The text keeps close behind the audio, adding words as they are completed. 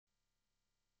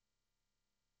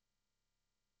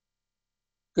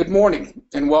Good morning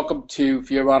and welcome to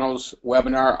Fiorano's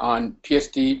webinar on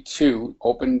PSD2,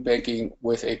 Open Banking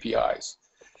with APIs.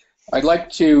 I'd like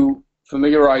to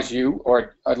familiarize you,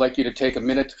 or I'd like you to take a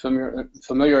minute to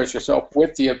familiarize yourself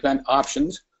with the event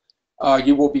options.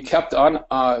 You will be kept on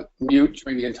mute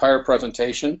during the entire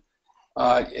presentation.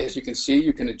 As you can see,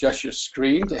 you can adjust your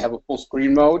screen to have a full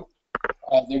screen mode.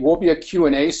 There will be a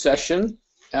Q&A session.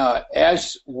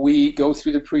 As we go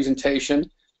through the presentation,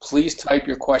 please type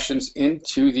your questions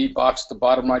into the box at the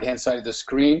bottom right-hand side of the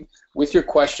screen with your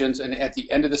questions, and at the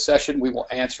end of the session, we will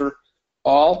answer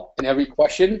all and every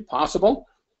question possible.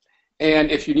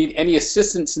 And if you need any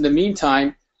assistance in the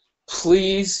meantime,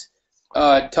 please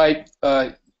type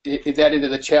that into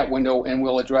the chat window, and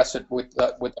we'll address it with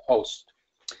the host.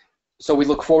 So we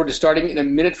look forward to starting in a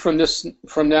minute from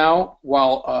now,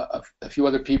 while a few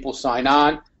other people sign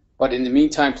on. But in the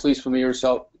meantime, please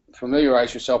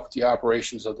familiarize yourself with the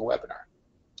operations of the webinar.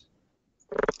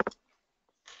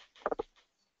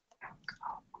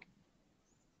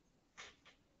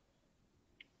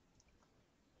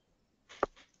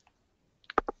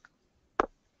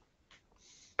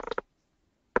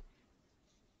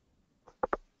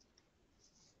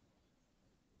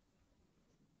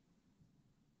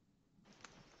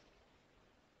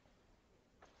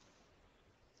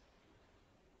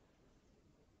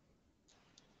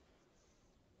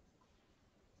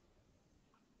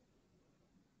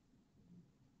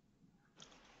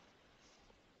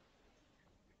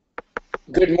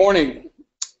 Good morning.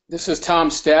 This is Tom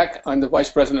Stack. I'm the Vice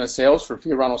President of Sales for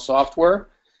Fiorano Software.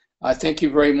 Thank you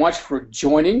very much for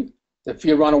joining the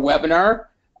Fiorano webinar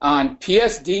on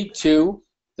PSD2,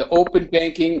 the Open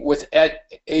Banking with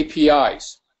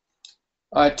APIs.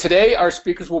 Today, our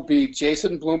speakers will be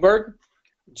Jason Bloomberg.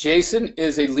 Jason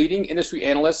is a leading industry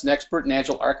analyst and expert in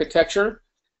Agile architecture.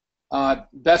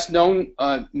 Best known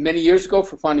many years ago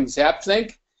for founding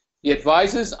ZapThink. He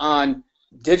advises on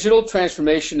digital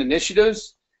transformation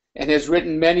initiatives and has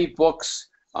written many books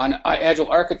on Agile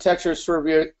architecture,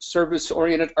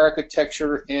 service-oriented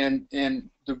architecture, and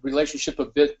the relationship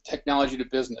of technology to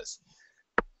business.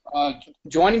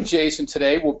 Joining Jason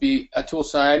today will be Atul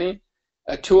Sayani.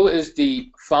 Atul is the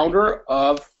founder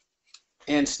of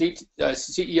and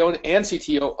CEO and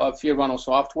CTO of Fiorano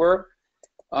Software.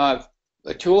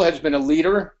 Atul has been a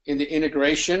leader in the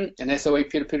integration and SOA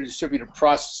peer-to-peer distributed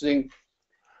processing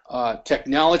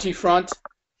technology front,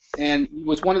 and he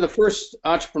was one of the first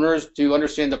entrepreneurs to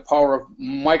understand the power of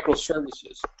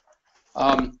microservices.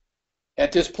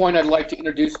 At this point, I'd like to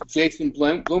introduce Jason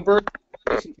Bloomberg.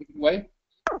 Jason, take it away.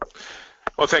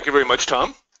 Well, thank you very much,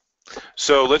 Tom.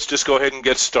 So let's just go ahead and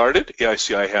get started. Yeah, I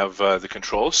see I have the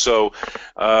controls. So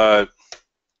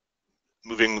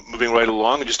moving right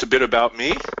along, just a bit about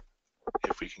me.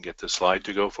 If we can get the slide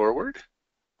to go forward.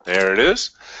 There it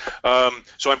is.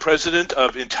 So I'm president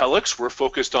of Intellix. We're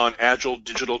focused on Agile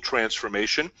digital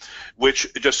transformation,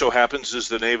 which just so happens is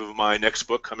the name of my next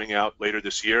book coming out later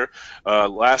this year.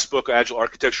 Last book, Agile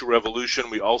Architecture Revolution,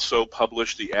 we also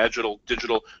published the Agile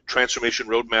Digital Transformation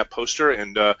Roadmap poster,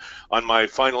 and on my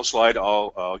final slide,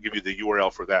 I'll give you the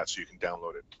URL for that so you can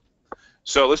download it.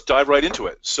 So let's dive right into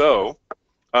it. So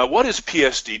what is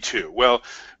PSD2? Well,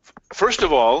 first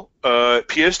of all,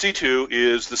 PSD2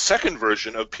 is the second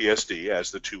version of PSD,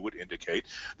 as the two would indicate.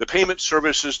 The Payment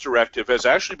Services Directive has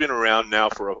actually been around now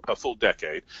for a full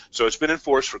decade, so it's been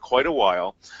enforced for quite a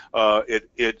while.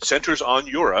 It centers on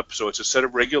Europe, so it's a set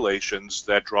of regulations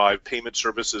that drive payment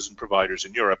services and providers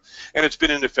in Europe, and it's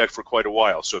been in effect for quite a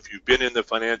while. So if you've been in the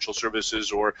financial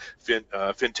services or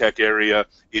fintech area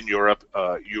in Europe,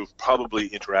 you've probably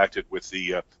interacted with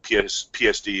the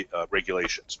PSD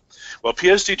regulations. Well,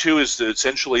 PSD2 is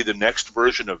essentially the next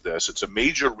version of this. It's a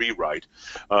major rewrite.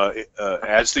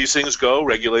 As these things go,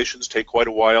 regulations take quite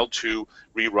a while to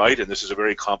rewrite, and this is a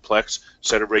very complex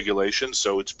set of regulations.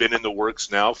 So it's been in the works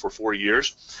now for 4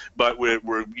 years, but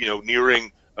we're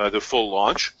nearing the full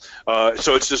launch.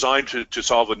 So it's designed to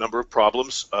solve a number of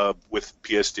problems with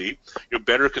PSD.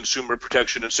 Better consumer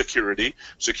protection and security.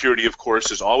 Security, of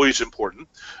course, is always important.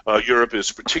 Europe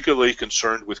is particularly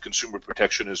concerned with consumer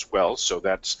protection as well, so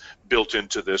that's built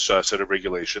into this set of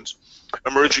regulations.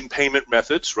 Emerging payment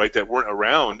methods, right, that weren't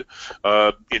around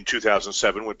in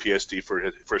 2007 when PSD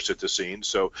first hit the scene.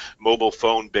 So mobile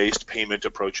phone-based payment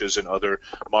approaches and other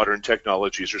modern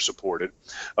technologies are supported.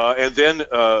 And then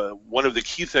one of the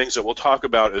key things that we'll talk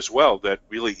about as well that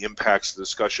really impacts the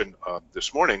discussion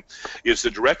this morning is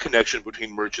the direct connection between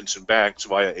merchants and banks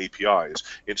via APIs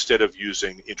instead of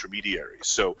using intermediaries.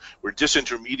 So we're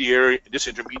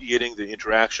disintermediating the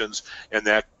interactions, and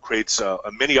that creates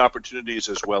many opportunities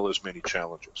as well as many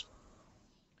challenges.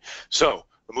 So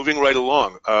moving right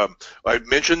along, I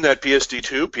mentioned that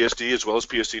PSD as well as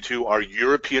PSD2 are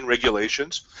European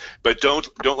regulations, but don't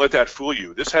let that fool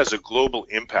you. This has a global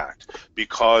impact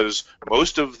because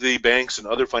most of the banks and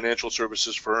other financial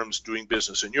services firms doing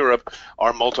business in Europe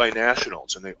are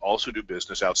multinationals, and they also do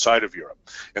business outside of Europe.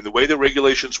 And the way the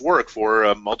regulations work for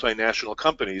multinational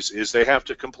companies is they have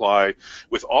to comply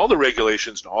with all the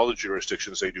regulations in all the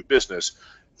jurisdictions they do business,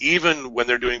 even when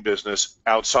they're doing business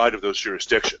outside of those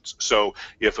jurisdictions. So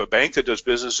if a bank that does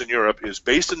business in Europe is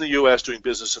based in the U.S. doing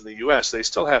business in the U.S., they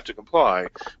still have to comply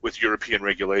with European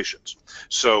regulations.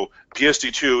 So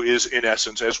PSD2 is, in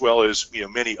essence, as well as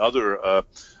many other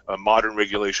modern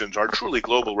regulations, are truly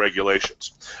global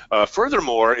regulations.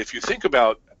 Furthermore, if you think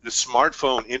about the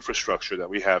smartphone infrastructure that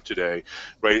we have today,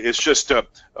 right? It's just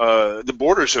the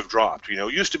borders have dropped.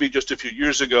 It used to be just a few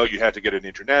years ago you had to get an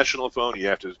international phone, you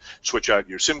have to switch out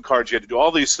your SIM cards, you had to do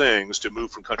all these things to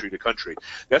move from country to country.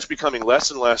 That's becoming less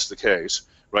and less the case.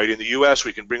 Right? In the U.S.,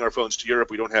 we can bring our phones to Europe.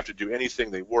 We don't have to do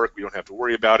anything. They work. We don't have to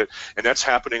worry about it. And that's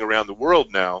happening around the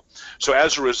world now. So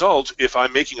as a result, if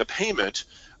I'm making a payment,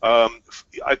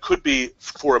 I could be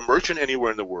for a merchant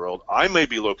anywhere in the world. I may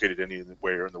be located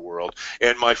anywhere in the world,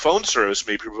 and my phone service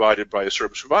may be provided by a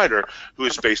service provider who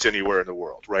is based anywhere in the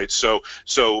world. Right? So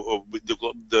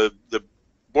the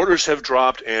borders have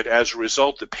dropped, and as a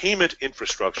result, the payment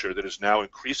infrastructure that is now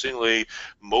increasingly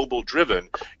mobile-driven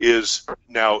is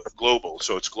now global.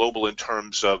 So it's global in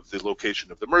terms of the location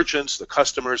of the merchants, the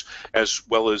customers, as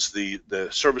well as the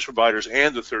service providers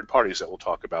and the third parties that we'll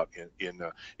talk about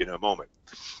in a moment.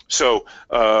 So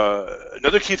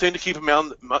another key thing to keep in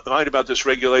mind about this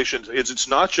regulation is it's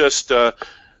not just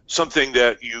something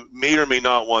that you may or may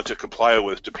not want to comply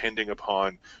with depending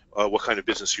upon what kind of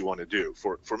business you want to do.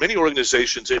 For many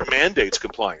organizations, it mandates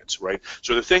compliance, right?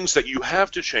 So the things that you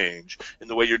have to change in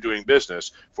the way you're doing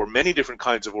business for many different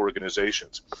kinds of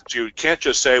organizations. So you can't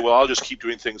just say, well, I'll just keep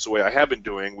doing things the way I have been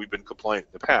doing. We've been compliant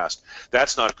in the past.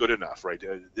 That's not good enough, right?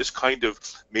 This kind of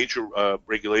major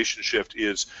regulation shift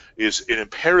is an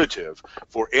imperative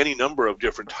for any number of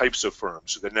different types of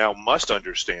firms that now must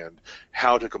understand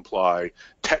how to comply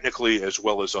technically as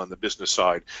well as on the business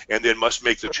side, and then must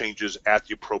make the changes at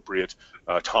the appropriate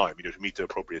time, to meet the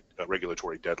appropriate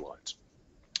regulatory deadlines.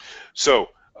 So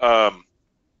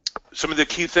some of the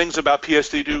key things about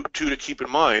PSD2 to keep in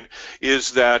mind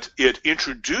is that it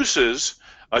introduces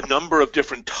a number of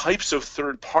different types of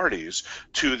third parties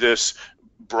to this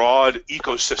broad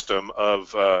ecosystem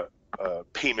of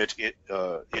payment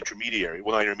intermediary,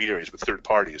 well, not intermediaries, but third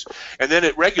parties, and then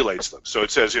it regulates them. So it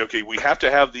says, okay, we have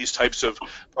to have these types of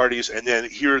parties, and then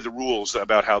here are the rules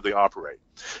about how they operate.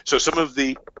 So some of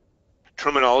the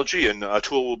terminology, and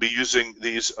Atul will be using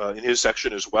these in his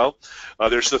section as well.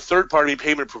 There's the third-party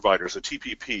payment providers, the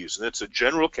TPPs, and it's a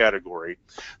general category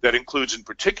that includes, in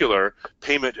particular,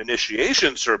 payment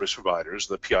initiation service providers,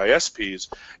 the PISPs,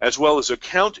 as well as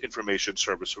account information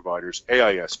service providers,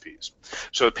 AISPs.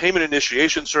 So payment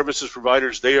initiation services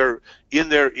providers, they are in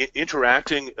there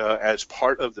interacting as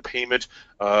part of the payment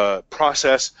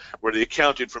process, where the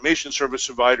account information service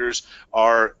providers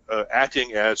are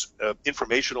acting as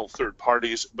informational third parties,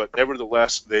 but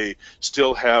nevertheless they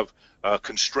still have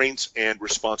constraints and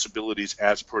responsibilities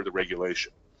as per the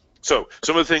regulation. So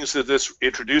some of the things that this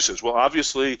introduces, well,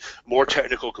 obviously more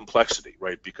technical complexity,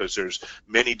 right? Because there's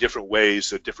many different ways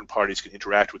that different parties can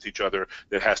interact with each other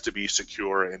that has to be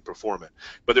secure and performant.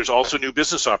 But there's also new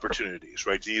business opportunities,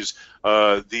 right? These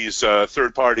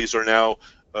third parties are now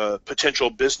potential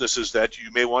businesses that you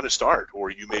may want to start or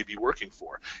you may be working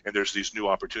for, and there's these new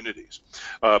opportunities.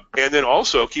 And then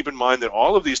also keep in mind that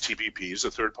all of these TPPs,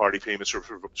 the third-party payment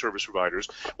service providers,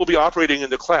 will be operating in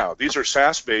the cloud. These are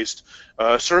SaaS-based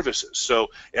services, so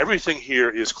everything here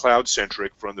is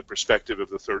cloud-centric from the perspective of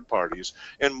the third parties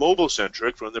and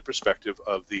mobile-centric from the perspective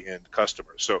of the end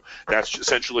customer. So that's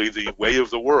essentially the way of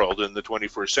the world in the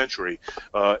 21st century,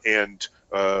 and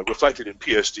reflected in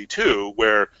PSD2,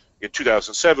 where in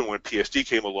 2007, when PSD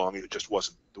came along, it just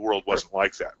wasn't, the world wasn't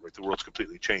like that, right? The world's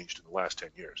completely changed in the last 10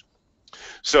 years.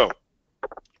 So,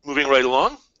 moving right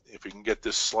along, if we can get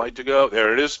this slide to go,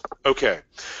 there it is. Okay,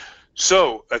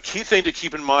 so a key thing to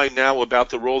keep in mind now about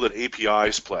the role that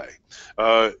APIs play.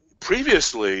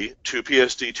 Previously to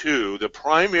PSD2, the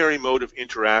primary mode of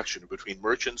interaction between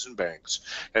merchants and banks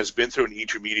has been through an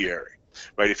intermediary.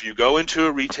 right? If you go into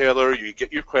a retailer, you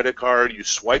get your credit card, you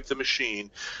swipe the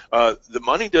machine, the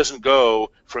money doesn't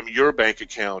go from your bank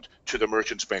account to the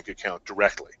merchant's bank account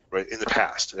directly, right? In the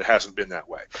past, it hasn't been that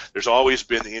way. There's always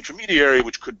been the intermediary,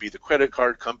 which could be the credit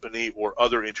card company or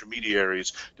other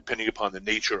intermediaries, depending upon the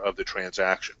nature of the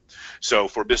transaction. So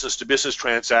for business-to-business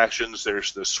transactions,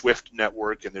 there's the SWIFT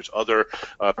network, and there's other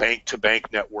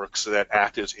bank-to-bank networks that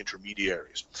act as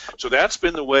intermediaries. So that's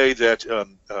been the way that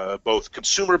both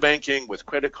consumer banking with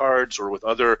credit cards or with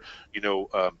other,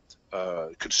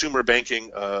 consumer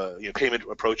banking payment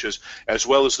approaches, as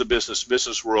well as the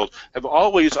business world, have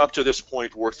always up to this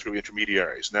point worked through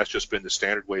intermediaries, and that's just been the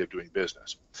standard way of doing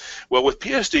business. Well, with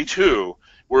PSD2,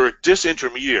 we're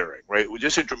disintermediating, right? We're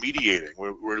disintermediating.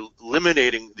 We're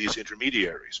eliminating these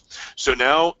intermediaries. So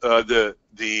now the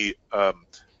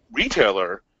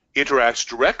retailer interacts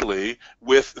directly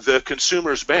with the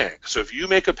consumer's bank. So if you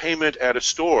make a payment at a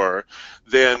store,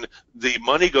 then the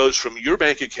money goes from your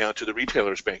bank account to the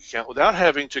retailer's bank account without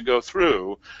having to go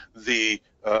through the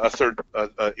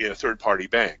third-party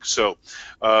bank. So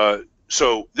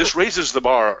this raises the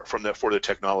bar for the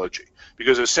technology,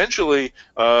 because essentially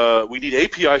we need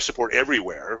API support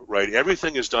everywhere, right?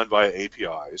 Everything is done via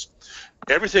APIs.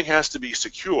 Everything has to be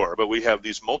secure, but we have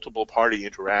these multiple party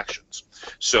interactions.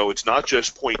 So it's not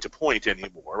just point-to-point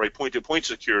anymore, right? Point-to-point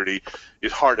security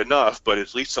is hard enough, but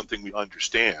at least something we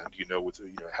understand, with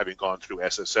having gone through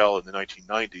SSL in the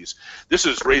 1990s. This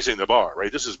is raising the bar,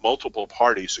 right? This is multiple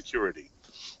party security.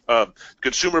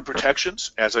 Consumer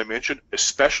protections, as I mentioned,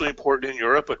 especially important in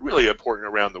Europe, but really important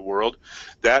around the world.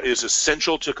 That is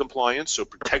essential to compliance. So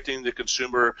protecting the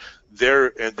consumer,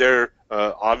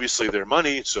 obviously their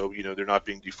money, so they're not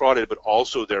being defrauded, but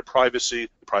also their privacy,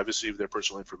 the privacy of their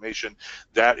personal information.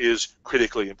 That is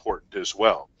critically important as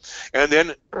well. And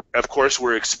then, of course,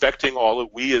 we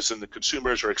as in the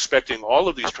consumers are expecting all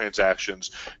of these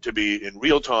transactions to be in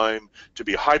real time, to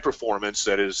be high performance.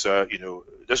 That is,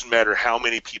 it doesn't matter how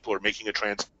many people are making a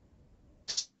transaction.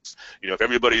 If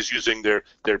everybody's using their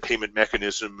payment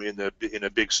mechanism in a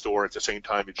big store at the same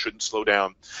time, it shouldn't slow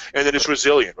down. And then it's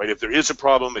resilient, right? If there is a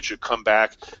problem, it should come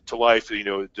back to life,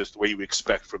 just the way you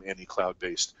expect from any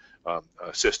cloud-based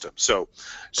system. So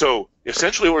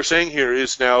essentially what we're saying here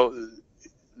is now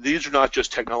these are not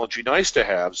just technology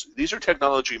nice-to-haves, these are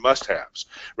technology must-haves,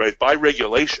 right? By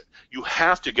regulation, you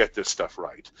have to get this stuff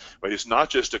right? It's not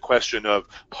just a question of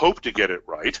hope to get it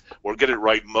right or get it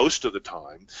right most of the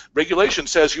time. Regulation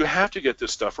says you have to get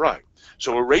this stuff right.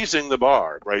 So we're raising the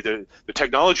bar, right? The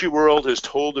technology world has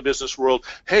told the business world,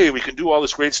 hey, we can do all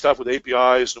this great stuff with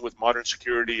APIs and with modern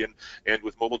security and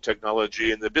with mobile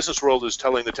technology, and the business world is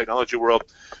telling the technology world,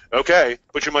 okay,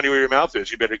 put your money where your mouth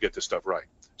is, you better get this stuff right.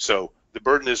 So the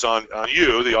burden is on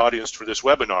you, the audience for this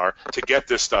webinar, to get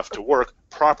this stuff to work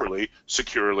properly,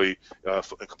 securely, and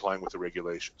complying with the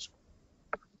regulations.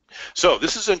 So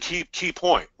this is a key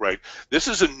point, right? This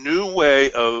is a new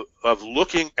way of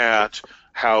looking at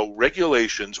how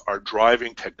regulations are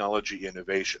driving technology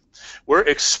innovation. We're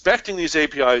expecting these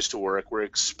APIs to work. We're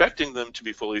expecting them to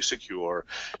be fully secure.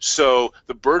 So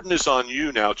the burden is on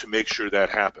you now to make sure that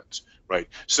happens. Right.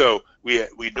 So we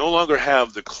no longer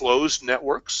have the closed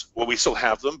networks. Well, we still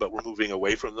have them, but we're moving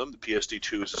away from them. The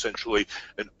PSD2 is essentially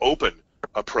an open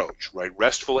approach, right?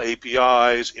 RESTful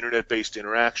APIs, internet-based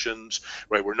interactions,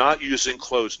 right? We're not using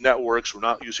closed networks. We're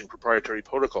not using proprietary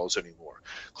protocols anymore.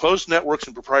 Closed networks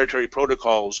and proprietary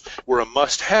protocols were a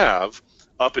must-have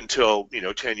up until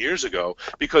 10 years ago,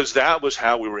 because that was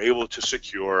how we were able to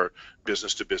secure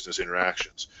business-to-business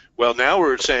interactions. Well, now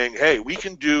we're saying, hey, we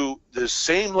can do the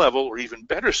same level or even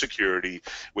better security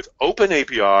with open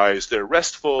APIs. They're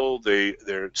RESTful,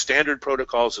 they're standard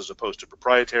protocols as opposed to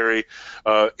proprietary,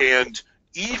 and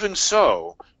even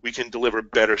so, we can deliver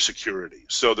better security.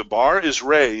 So the bar is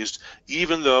raised,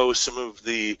 even though some of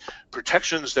the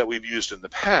protections that we've used in the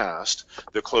past,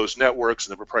 the closed networks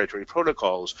and the proprietary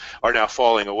protocols, are now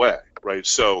falling away, right?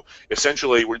 So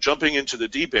essentially, we're jumping into the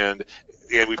deep end,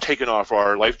 and we've taken off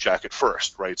our life jacket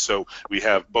first, right? So we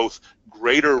have both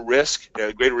greater risk,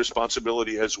 greater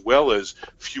responsibility, as well as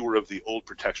fewer of the old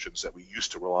protections that we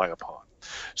used to rely upon.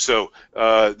 So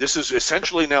this is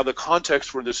essentially now the context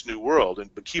for this new world.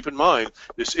 But keep in mind,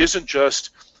 this isn't just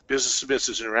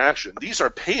business-to-business interaction. These are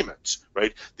payments,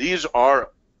 right? These are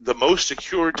the most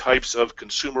secure types of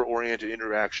consumer-oriented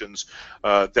interactions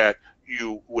that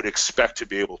you would expect to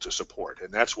be able to support.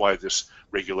 And that's why this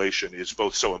regulation is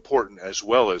both so important as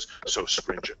well as so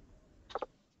stringent.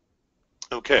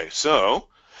 Okay, so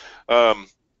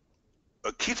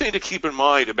a key thing to keep in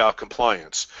mind about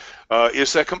compliance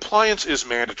is that compliance is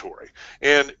mandatory.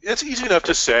 And it's easy enough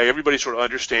to say, everybody sort of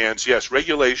understands, yes,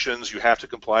 regulations, you have to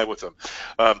comply with them.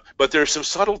 But there are some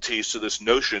subtleties to this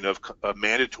notion of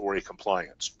mandatory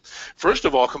compliance. First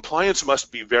of all, compliance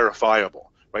must be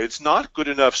verifiable. Right? It's not good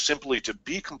enough simply to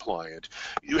be compliant.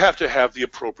 You have to have the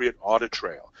appropriate audit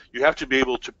trail. You have to be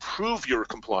able to prove you're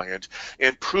compliant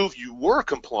and prove you were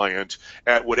compliant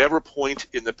at whatever point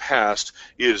in the past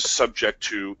is subject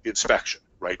to inspection.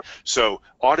 Right? So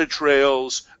audit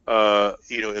trails,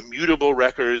 immutable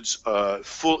records,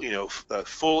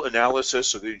 full analysis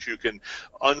so that you can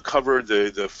uncover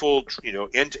the full,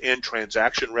 end-to-end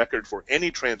transaction record for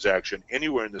any transaction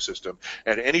anywhere in the system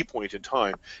at any point in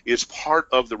time is part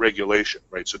of the regulation,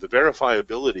 right? So the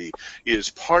verifiability is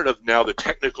part of now the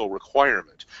technical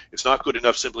requirement. It's not good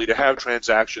enough simply to have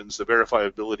transactions. The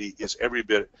verifiability is every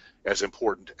bit as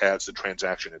important as the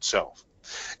transaction itself.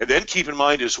 And then keep in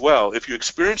mind as well, if you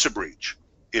experience a breach,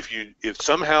 if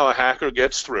somehow a hacker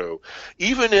gets through,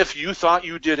 even if you thought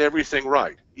you did everything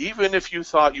right, even if you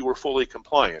thought you were fully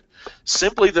compliant,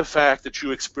 simply the fact that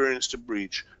you experienced a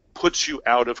breach puts you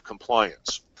out of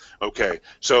compliance. Okay,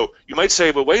 so you might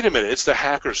say, but wait a minute, it's the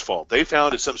hacker's fault. They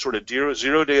found it's some sort of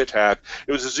zero-day attack.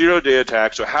 It was a zero-day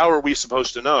attack, so how are we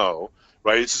supposed to know?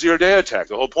 Right? It's a zero-day attack.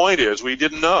 The whole point is we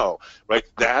didn't know. Right?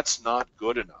 That's not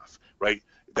good enough. Right?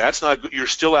 That's not good. You're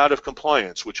still out of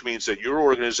compliance, which means that your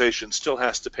organization still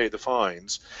has to pay the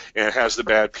fines and has the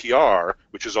bad PR,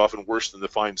 which is often worse than the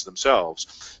fines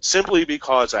themselves, simply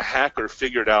because a hacker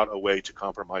figured out a way to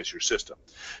compromise your system.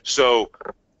 So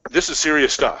this is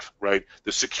serious stuff, right?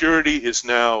 The security is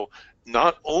now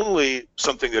not only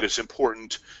something that is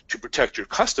important to protect your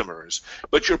customers,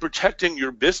 but you're protecting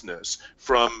your business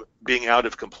from being out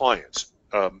of compliance.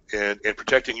 And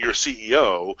protecting your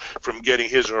CEO from getting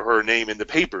his or her name in the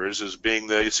papers as being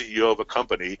the CEO of a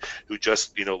company who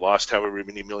just, lost however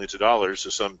many millions of dollars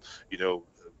to some,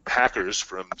 hackers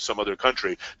from some other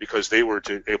country because they were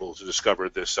able to discover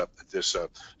this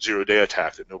zero-day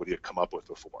attack that nobody had come up with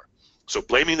before. So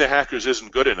blaming the hackers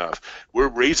isn't good enough. We're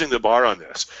raising the bar on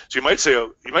this. So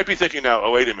you might be thinking now,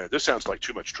 oh, wait a minute, this sounds like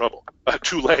too much trouble.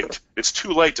 Too late. It's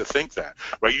too late to think that,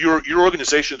 right? Your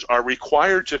organizations are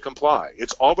required to comply.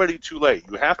 It's already too late.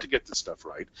 You have to get this stuff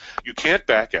right. You can't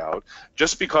back out.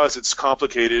 Just because it's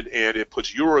complicated and it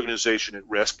puts your organization at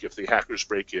risk if the hackers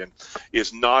break in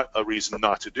is not a reason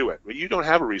not to do it. You don't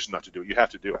have a reason not to do it. You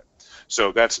have to do it.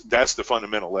 So that's the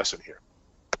fundamental lesson here.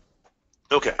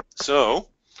 Okay, so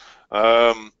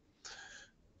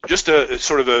just a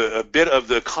sort of a bit of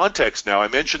the context now. I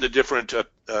mentioned the different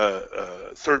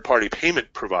third-party payment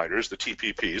providers, the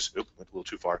TPPs. Oop, went a little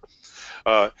too far.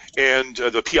 And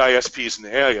the PISPs and the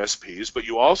AISPs, but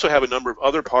you also have a number of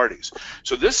other parties.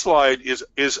 So this slide is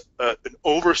an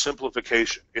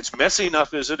oversimplification. It's messy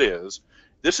enough as it is.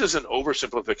 This is an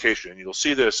oversimplification. You'll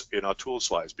see this in Atul's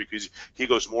slides because he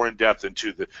goes more in depth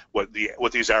into what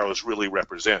these arrows really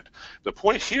represent. The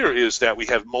point here is that we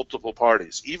have multiple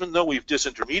parties. Even though we've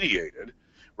disintermediated,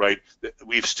 right,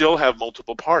 we still have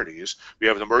multiple parties. We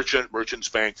have the merchant's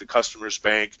bank, the customer's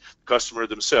bank, the customer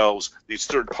themselves, these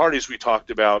third parties we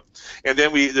talked about, and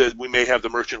then we may have the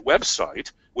merchant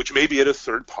website, which may be at a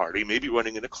third party, maybe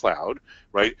running in a cloud,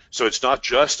 right? So it's not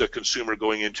just a consumer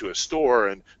going into a store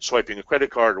and swiping a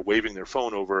credit card or waving their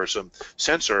phone over some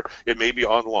sensor. It may be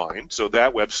online, so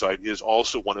that website is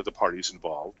also one of the parties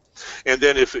involved. And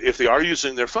then if they are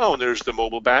using their phone, there's the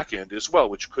mobile backend as well,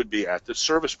 which could be at the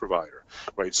service provider,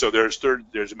 right? So there's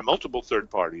multiple third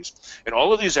parties, and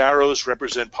all of these arrows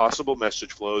represent possible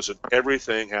message flows, and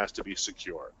everything has to be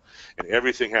secure, and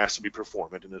everything has to be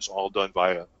performant, and it's all done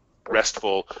via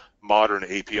RESTful modern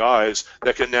APIs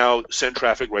that can now send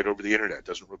traffic right over the internet. It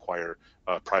doesn't require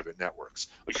private networks.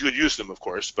 You could use them, of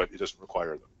course, but it doesn't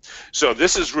require them. So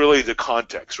this is really the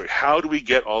context, right? How do we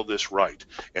get all this right?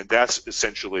 And that's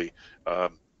essentially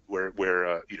where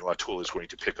Atul is going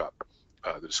to pick up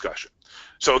the discussion.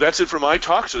 So that's it for my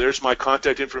talk. So there's my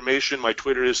contact information. My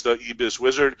Twitter is the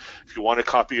eBizWizard. If you want a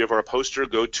copy of our poster,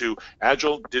 go to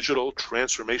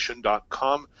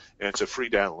agiledigitaltransformation.com, and it's a free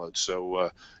download.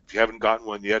 So if you haven't gotten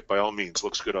one yet, by all means,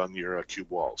 looks good on your cube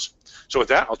walls. So with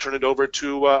that, I'll turn it over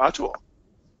to Atul.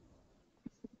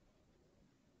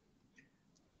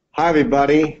 Hi,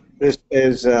 everybody. This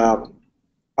is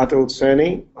Atul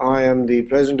Seni. I am the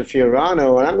president of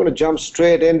Fiorano, and I'm going to jump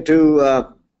straight into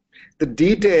the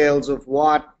details of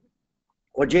what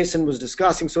Jason was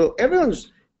discussing. So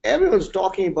everyone's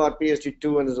talking about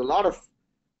PSD2, and there's a lot of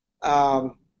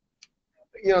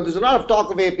there's a lot of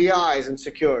talk of APIs and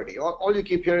security. All you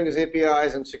keep hearing is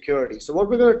APIs and security. So what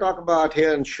we're going to talk about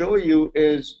here and show you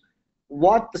is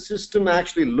what the system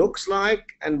actually looks like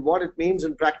and what it means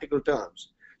in practical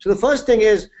terms. So the first thing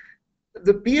is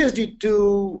the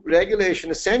PSD2 regulation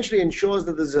essentially ensures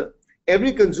that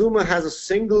every consumer has a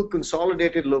single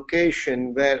consolidated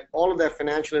location where all of their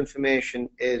financial information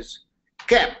is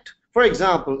kept. For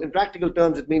example, in practical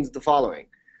terms, it means the following.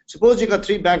 Suppose you got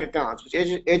 3 bank accounts, which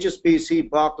HSBC,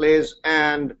 Barclays,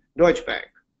 and Deutsche Bank.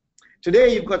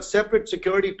 Today, you've got separate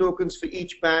security tokens for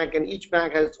each bank, and each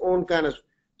bank has its own kind of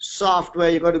software.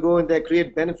 You've got to go in there,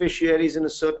 create beneficiaries in a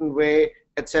certain way,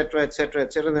 etc., etc.,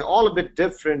 etc. And they're all a bit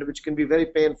different, which can be very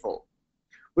painful.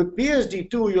 With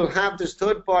PSD2, you'll have this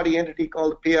third-party entity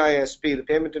called the PISP, the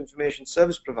Payment Information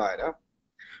Service Provider,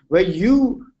 where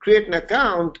you create an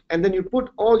account and then you put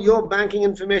all your banking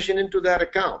information into that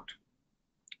account.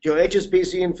 Your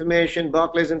HSBC information,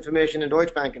 Barclays information, and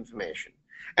Deutsche Bank information.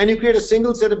 And you create a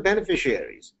single set of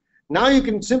beneficiaries. Now you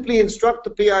can simply instruct the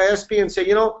PISP and say,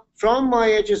 you know, from my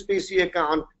HSBC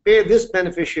account, pay this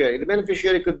beneficiary. The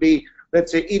beneficiary could be,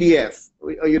 let's say, EDF,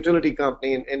 a utility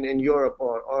company in Europe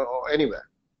or anywhere,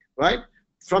 right?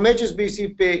 From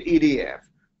HSBC, pay EDF.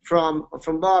 From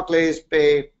Barclays,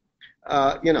 pay,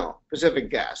 you know,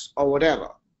 Pacific Gas or whatever.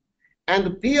 And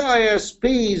the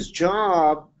PISP's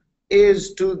job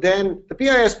is to then, the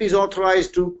PISP is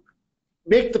authorized to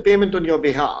make the payment on your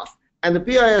behalf, and the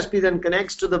PISP then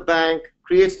connects to the bank,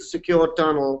 creates the secure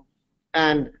tunnel,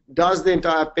 and does the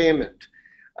entire payment.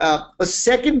 A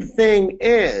second thing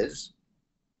is,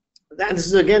 and this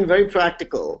is again very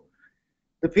practical,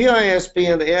 the PISP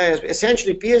and the AISP,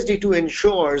 essentially PSD2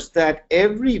 ensures that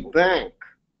every bank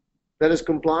that is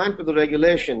compliant with the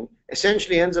regulation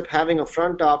essentially ends up having a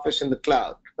front office in the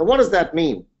cloud. Now what does that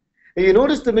mean? And you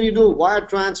notice that when you do a wire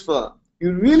transfer,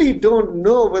 you really don't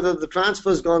know whether the transfer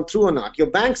has gone through or not. Your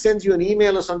bank sends you an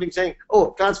email or something saying,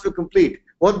 oh, transfer complete.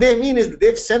 What they mean is that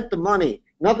they've sent the money,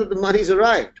 not that the money's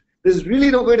arrived. There's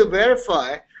really no way to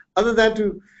verify other than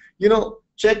to, you know,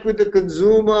 check with the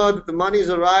consumer that the money's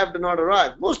arrived or not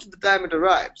arrived. Most of the time it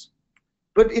arrives.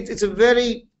 But it's a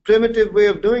very primitive way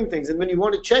of doing things. And when you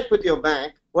want to check with your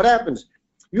bank, what happens?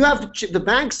 You have to check, the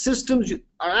bank systems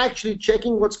are actually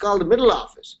checking what's called the middle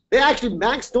office.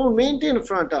 Banks don't maintain a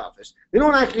front office. They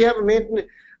don't actually have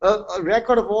a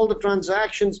record of all the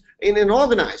transactions in an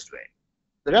organized way.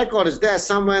 The record is there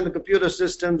somewhere in the computer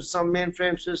systems, some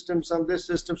mainframe system, some this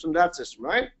system, some that system,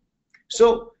 right?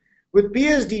 So with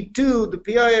PSD2, the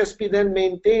PISP then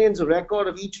maintains a record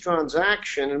of each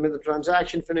transaction, and when the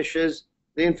transaction finishes,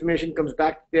 the information comes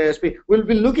back to PISP. We'll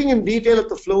be looking in detail at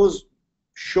the flows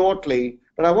shortly,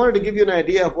 but I wanted to give you an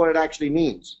idea of what it actually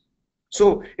means.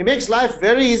 So it makes life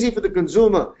very easy for the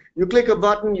consumer. You click a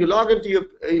button, you log into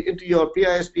your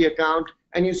PISP account,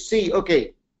 and you see,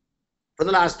 okay, for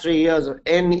the last 3 years or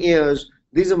N years,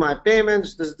 these are my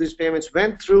payments. These payments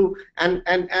went through, and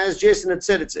as Jason had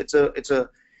said, it's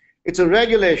a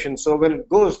regulation. So when it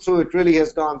goes through, it really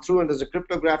has gone through, and there's a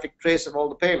cryptographic trace of all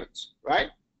the payments, right?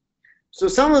 So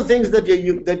some of the things that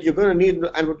you're going to need,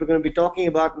 and what we're going to be talking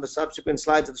about in the subsequent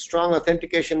slides, is the strong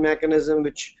authentication mechanism,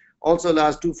 which also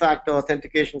allows two-factor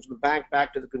authentication from the bank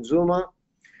back to the consumer.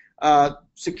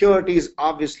 Security is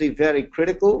obviously very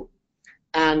critical,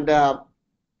 and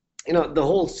you know, the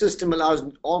whole system allows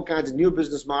all kinds of new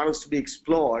business models to be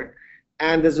explored,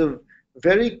 and there's a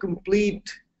very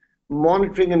complete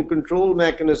monitoring and control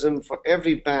mechanism for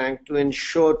every bank to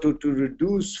ensure to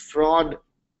reduce fraud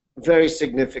very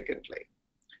significantly.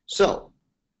 So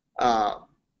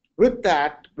with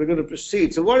that, we're going to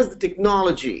proceed. So what is the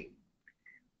technology?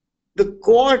 The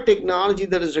core technology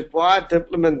that is required to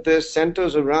implement this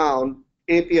centers around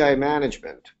API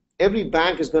management. Every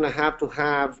bank is going to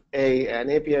have an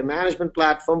API management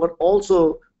platform, but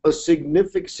also a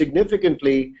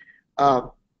significantly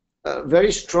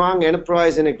very strong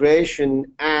enterprise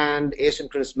integration and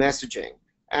asynchronous messaging.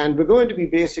 And we're going to be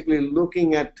basically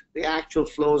looking at the actual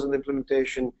flows and the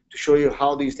implementation to show you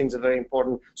how these things are very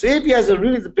important. So APIs are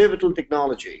really the pivotal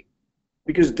technology,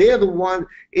 because they're the one,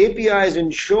 APIs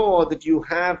ensure that you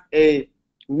have a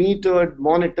metered,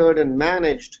 monitored, and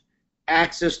managed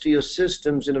access to your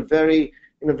systems in a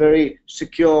very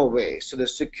secure way. So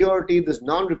there's security, there's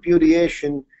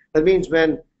non-repudiation. That means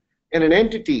when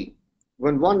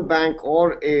one bank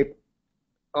or a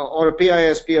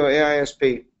PISP or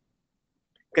AISP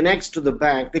connects to the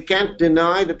bank, they can't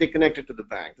deny that they connected to the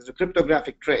bank. There's a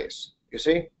cryptographic trace, you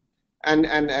see, and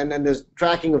there's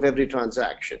tracking of every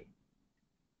transaction.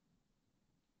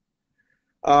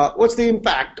 What's the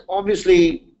impact?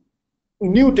 Obviously,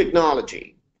 new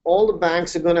technology. All the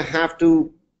banks are going to have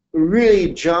to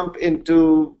really jump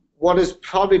into what is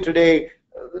probably today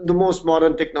the most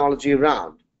modern technology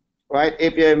around, right?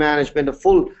 API management, a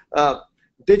full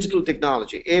digital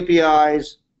technology,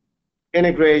 APIs,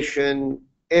 integration,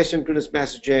 asynchronous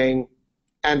messaging,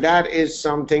 and that is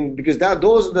something, because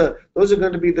those are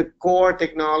going to be the core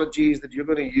technologies that you're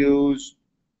going to use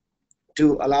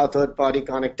to allow third-party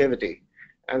connectivity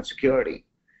and security.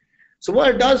 So what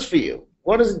it does for you,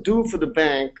 what does it do for the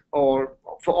bank or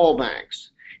for all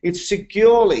banks? It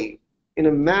securely, in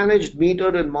a managed,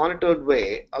 metered, and monitored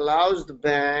way, allows the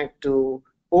bank to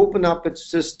open up its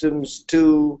systems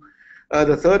to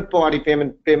the third-party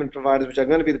payment providers, which are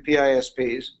going to be the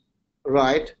PISPs,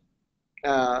 right,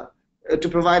 to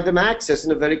provide them access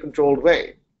in a very controlled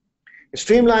way. It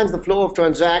streamlines the flow of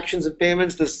transactions and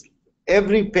payments.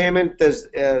 Every payment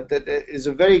that is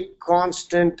a very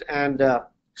constant and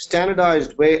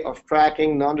standardized way of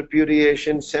tracking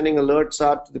non-repudiation, sending alerts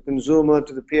out to the consumer,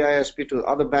 to the PISP, to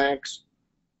other banks,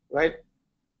 right?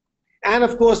 And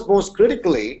of course, most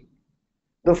critically,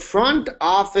 the front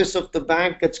office of the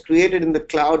bank gets created in the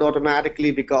cloud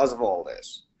automatically because of all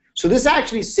this. So this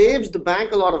actually saves the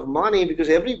bank a lot of money, because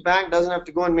every bank doesn't have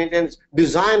to go and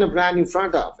design a brand new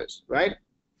front office, right?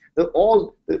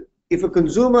 If a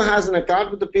consumer has an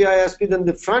account with the PISP, then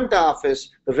the front office,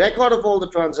 the record of all the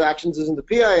transactions is in the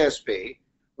PISP,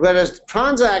 whereas the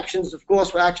transactions, of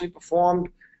course, were actually performed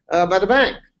by the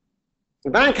bank. The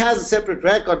bank has a separate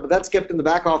record, but that's kept in the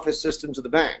back office systems of the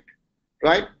bank,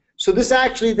 right? So this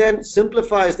actually then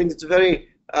simplifies things. It's a very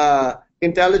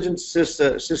intelligent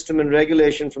system and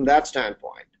regulation from that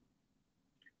standpoint,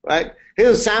 right?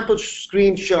 Here's a sample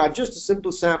screenshot, just a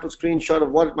simple sample screenshot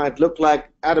of what it might look like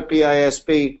at a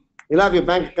PISP. You'll have your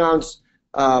bank accounts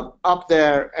up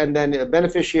there, and then your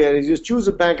beneficiaries. You just choose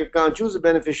a bank account, choose a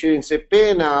beneficiary, and say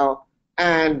pay now,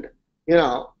 and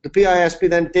the PISP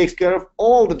then takes care of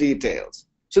all the details.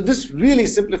 So this really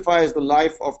simplifies the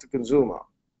life of the consumer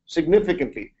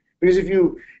significantly. Because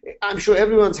I'm sure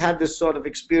everyone's had this sort of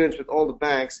experience with all the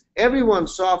banks.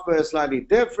 Everyone's software is slightly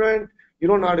different. You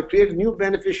don't know how to create new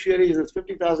beneficiaries. There's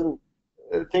 50,000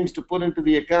 things to put into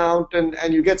the account,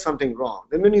 and you get something wrong.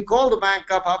 And when you call the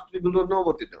bank up, half people don't know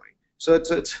what they're doing. So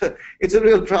it's a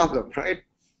real problem, right?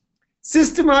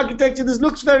 System architecture, this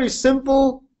looks very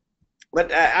simple,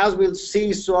 but as we'll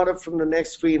see sort of from the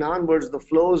next screen onwards, the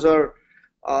flows are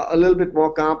a little bit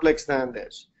more complex than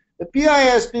this. The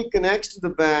PISP connects to the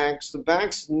banks. The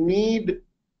banks need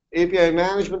API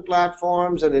management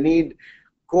platforms, and they need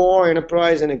core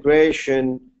enterprise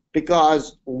integration,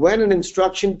 because when an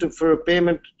instruction for a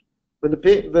payment, when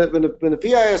the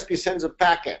PISP sends a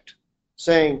packet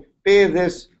saying pay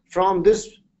this from this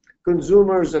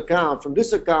consumer's account, from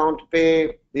this account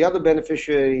pay the other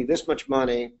beneficiary this much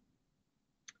money,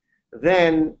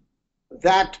 then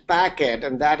that packet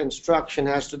and that instruction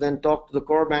has to then talk to the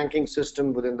core banking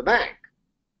system within the bank,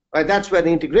 right? That's where the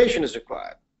integration is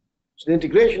required. So the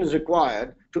integration is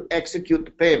required to execute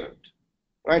the payment,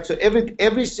 right? So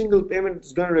every single payment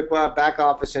is going to require back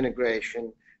office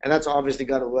integration, and that's obviously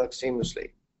got to work seamlessly,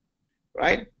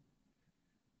 right?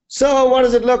 So what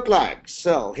does it look like?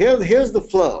 So here's the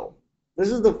flow. This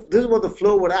is what the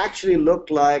flow would actually look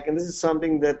like, and this is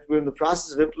something that we're in the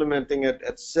process of implementing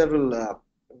at several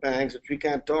banks, which we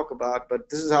can't talk about, but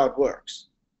this is how it works.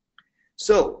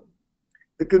 So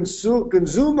the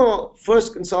consumer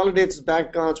first consolidates his bank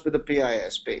accounts with the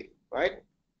PISP, right?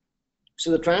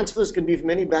 So the transfers can be from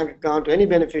any bank account to any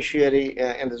beneficiary,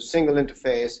 and there's a single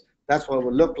interface. That's what it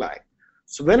will look like.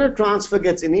 So when a transfer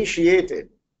gets initiated,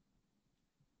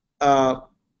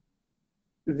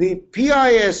 the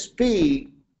PISP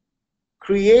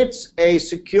creates a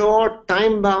secure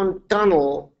time-bound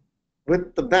tunnel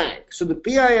with the bank. So the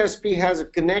PISP has a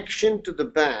connection to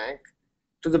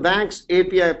the bank's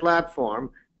API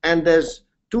platform, and there's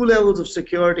two levels of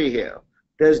security here.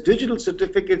 There's digital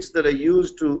certificates that are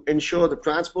used to ensure the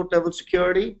transport level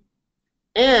security,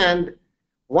 and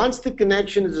once the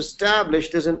connection is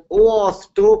established, there's an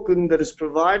OAuth token that is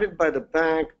provided by the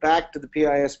bank back to the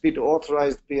PISP to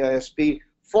authorize the PISP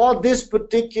for this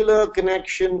particular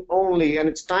connection only, and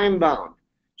it's time-bound.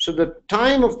 So the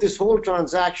time of this whole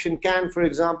transaction can, for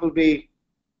example, be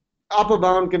upper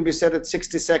bound can be set at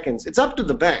 60 seconds. It's up to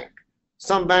the bank.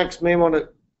 Some banks may want to,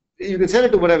 you can set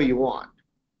it to whatever you want,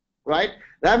 right?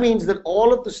 That means that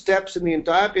all of the steps in the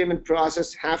entire payment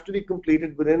process have to be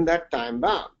completed within that time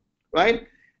bound, right?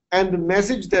 And the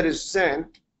message that is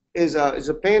sent is a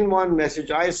PAIN1 message,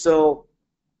 ISO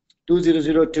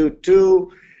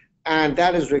 20022, and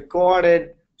that is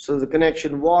recorded, so the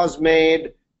connection was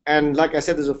made, and like I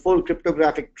said, there's a full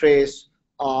cryptographic trace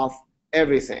of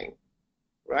everything,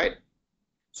 right?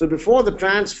 So before the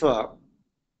transfer,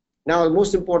 now the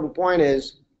most important point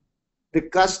is the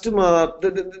customer,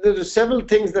 there are several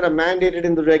things that are mandated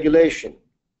in the regulation.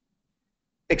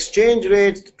 exchange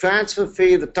rates, the transfer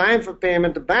fee, the time for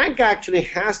payment, the bank actually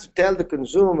has to tell the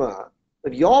consumer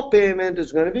that your payment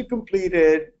is going to be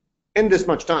completed in this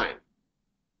much time.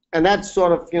 And that's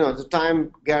sort of, the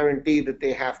time guarantee that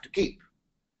they have to keep,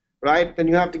 right? Then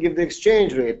you have to give the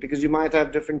exchange rate because you might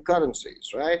have different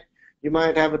currencies, right? You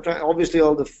might have, obviously,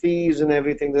 all the fees and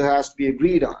everything that has to be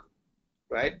agreed on,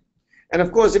 right? And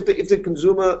of course, if the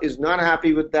consumer is not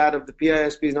happy with that, if the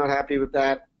PISP is not happy with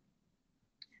that,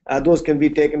 those can be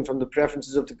taken from the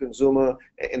preferences of the consumer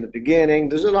in the beginning.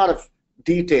 There's a lot of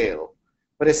detail,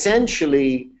 but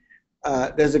essentially,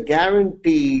 there's a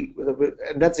guarantee,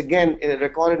 and that's again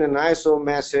recorded in an ISO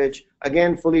message,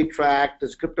 again fully tracked.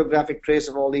 There's a cryptographic trace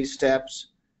of all these steps,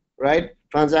 right?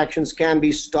 Transactions can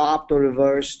be stopped or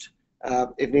reversed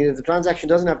if needed. The transaction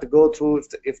doesn't have to go through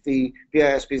if the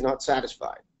PISP is not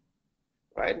satisfied,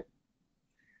 right?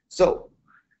 So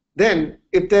then,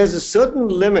 if there's a certain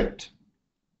limit,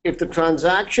 if the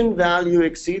transaction value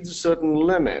exceeds a certain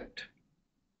limit,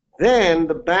 then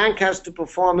the bank has to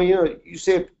perform, you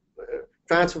say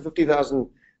transfer 50,000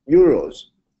 euros.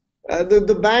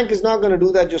 The bank is not going to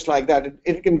do that just like that.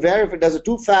 It can verify, it does a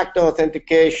two-factor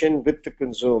authentication with the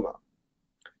consumer.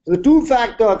 So the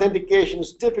two-factor authentication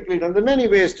is typically done. There are many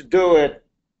ways to do it.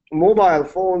 Mobile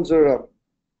phones are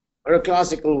a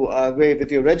classical way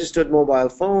with your registered mobile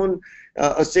phone.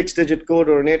 A 6-digit code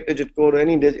or an 8-digit code or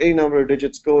any number of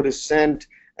digits code is sent,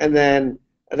 and then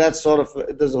that's sort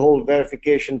of, there's a whole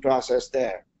verification process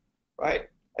there, right?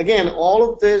 Again, all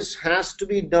of this has to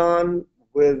be done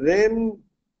within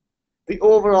the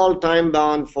overall time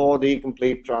bound for the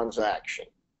complete transaction,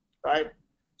 right?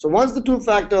 So once the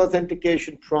two-factor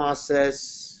authentication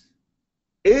process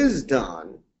is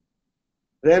done,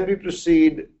 then we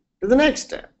proceed to the next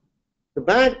step. The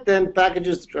bank then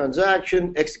packages the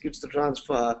transaction, executes the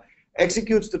transfer,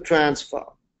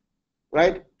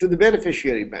 right, to the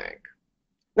beneficiary bank.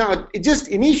 Now, it just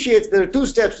initiates, there are two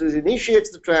steps. It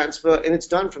initiates the transfer, and it's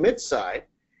done from its side.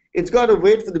 It's got to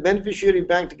wait for the beneficiary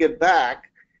bank to get back.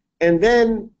 And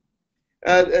then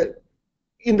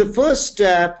in the first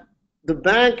step, the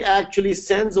bank actually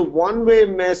sends a one-way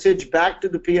message back to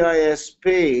the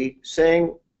PISP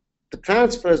saying the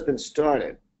transfer has been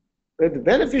started. But the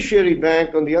beneficiary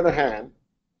bank, on the other hand,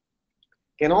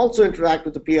 can also interact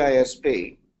with the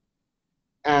PISP,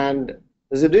 and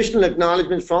there's additional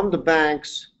acknowledgement from the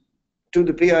banks to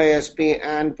the PISP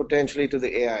and potentially to the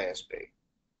AISP.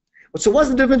 So what's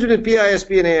the difference between PISP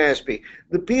and AISP?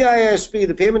 The PISP,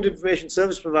 the Payment Information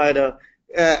Service Provider,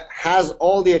 has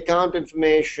all the account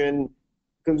information.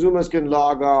 Consumers can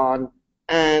log on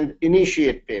and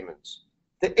initiate payments.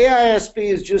 The AISP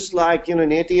is just like an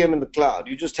ATM in the cloud.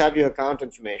 You just have your account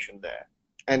information there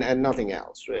and nothing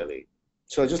else, really.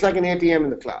 So just like an ATM in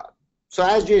the cloud. So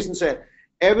as Jason said,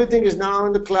 everything is now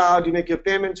in the cloud. You make your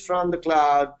payments from the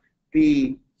cloud.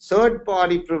 The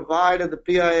third-party provider, the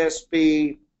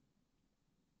PISP,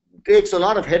 takes a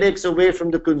lot of headaches away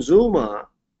from the consumer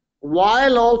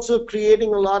while also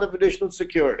creating a lot of additional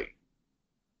security,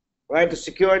 right? The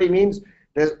security means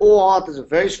there's OAuth is a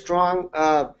very strong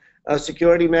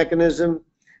security mechanism.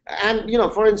 And,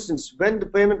 for instance, when the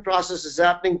payment process is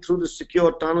happening through the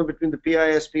secure tunnel between the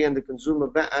PISP and the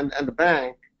consumer and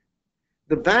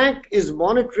the bank is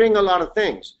monitoring a lot of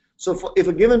things. So if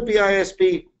a given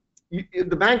PISP,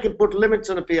 the bank can put limits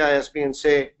on a PISP and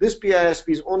say, this PISP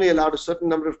is only allowed a certain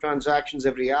number of transactions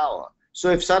every hour. So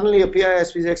if suddenly a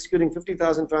PISP is executing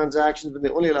 50,000 transactions but they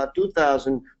only allow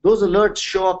 2,000, those alerts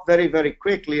show up very, very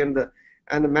quickly, and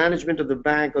the management of the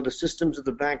bank or the systems of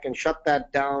the bank can shut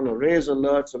that down or raise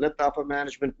alerts or let the upper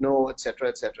management know, et cetera,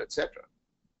 et cetera, et cetera,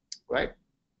 right?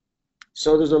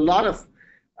 So there's a lot of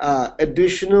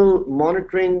additional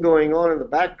monitoring going on in the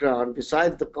background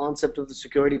besides the concept of the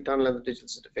security tunnel and the digital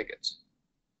certificates.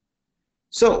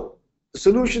 So the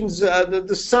solutions,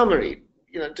 the summary,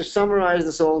 to summarize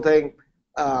this whole thing,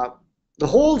 the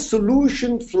whole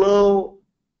solution flow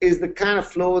is the kind of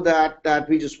flow that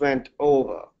we just went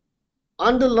over.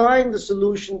 Underlying the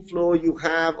solution flow, you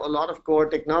have a lot of core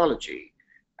technology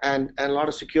and a lot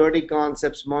of security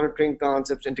concepts, monitoring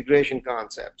concepts, integration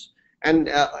concepts. And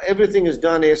everything is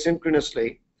done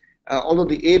asynchronously, although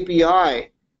the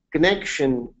API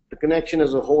connection, the connection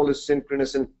as a whole is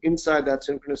synchronous, and inside that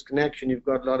synchronous connection, you've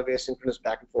got a lot of asynchronous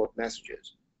back and forth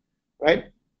messages,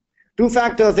 right?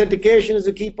 Two-factor authentication is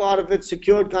a key part of it,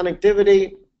 secured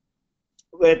connectivity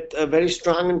with a very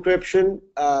strong encryption.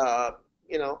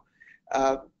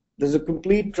 There's a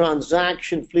complete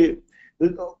transaction fleet.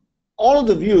 All of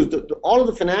the views, all of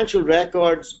the financial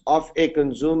records of a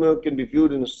consumer can be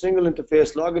viewed in a single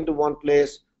interface, log into one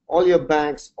place, all your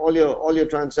banks, all your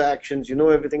transactions,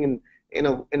 everything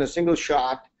in a single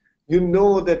shot. You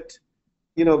know that,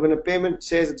 when a payment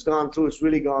says it's gone through, it's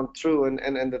really gone through,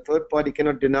 and the third party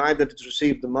cannot deny that it's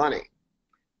received the money,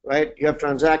 right? You have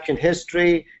transaction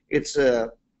history. It's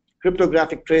a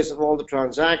cryptographic trace of all the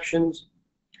transactions.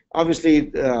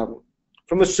 Obviously,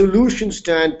 from a solution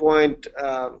standpoint,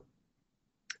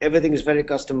 everything is very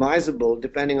customizable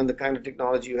depending on the kind of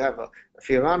technology you have. A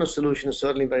Fiorano solution is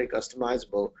certainly very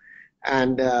customizable.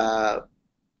 And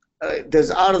there's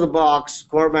out-of-the-box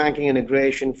core banking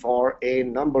integration for a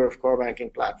number of core banking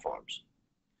platforms.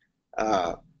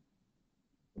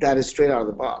 That is straight out of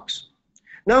the box.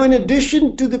 Now, in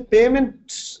addition to the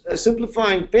payments,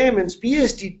 simplifying payments,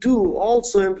 PSD2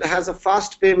 also has a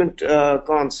fast payment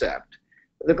concept.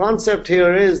 The concept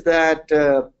here is that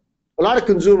a lot of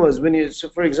consumers, so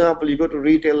for example, you go to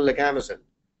retailer like Amazon,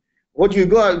 what you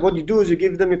do is you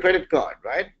give them your credit card,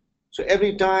 right? So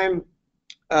every time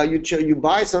you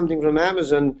buy something from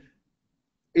Amazon,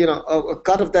 a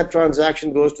cut of that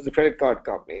transaction goes to the credit card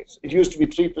companies. It used to be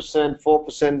 3%,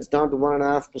 4%, it's down to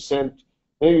 1.5%.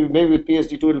 Maybe with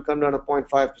PSD2 it'll come down to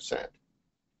 0.5%.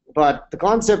 But the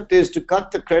concept is to cut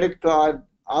the credit card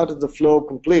out of the flow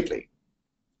completely.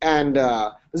 And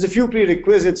there's a few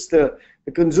prerequisites. The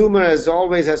consumer, as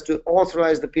always, has to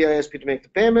authorize the PISP to make the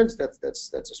payments.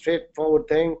 That's a straightforward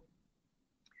thing.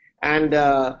 And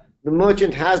the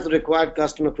merchant has the required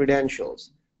customer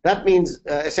credentials. That means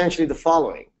essentially the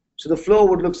following. So the flow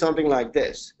would look something like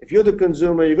this. If you're the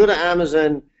consumer, you go to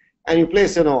Amazon and you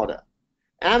place an order.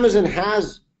 Amazon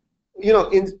has,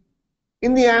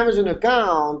 in the Amazon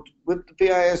account with the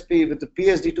PISP, with the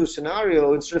PSD2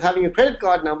 scenario, instead of having your credit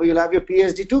card number, you'll have your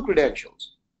PSD2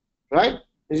 credentials, right?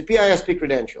 These PISP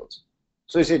credentials.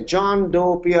 So you say John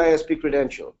Doe PISP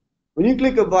credential. When you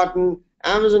click a button,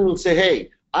 Amazon will say,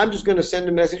 hey, I'm just going to send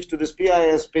a message to this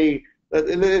PISP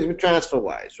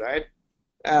transfer-wise, right?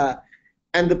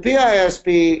 And the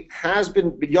PISP has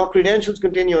been, your credentials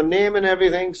contain your name and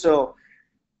everything, so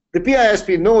the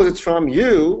PISP knows it's from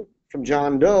you, from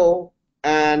John Doe,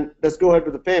 and let's go ahead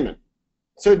with the payment.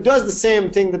 So it does the same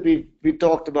thing that we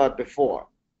talked about before.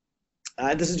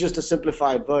 This is just a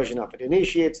simplified version of it. It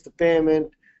initiates the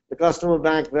payment, the customer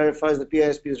bank verifies the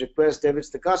PISP's request, debits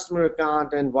the customer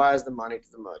account, and wires the money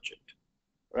to the merchant,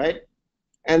 right?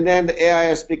 And then the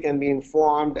AISP can be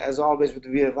informed, as always, with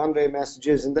via one-way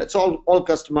messages, and that's all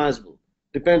customizable.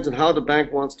 Depends on how the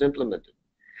bank wants to implement it.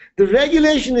 The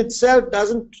regulation itself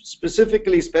doesn't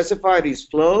specifically specify these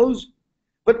flows,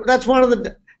 but that's one of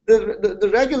the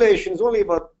regulation is only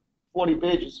about 40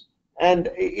 pages, and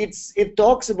it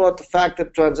talks about the fact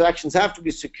that transactions have to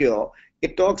be secure.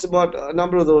 It talks about a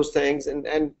number of those things, and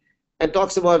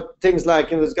talks about things like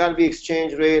there's got to be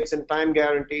exchange rates and time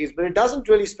guarantees, but it doesn't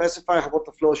really specify what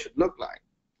the flow should look like.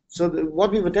 So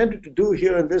what we've attempted to do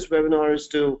here in this webinar is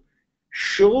to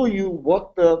show you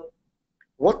what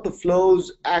the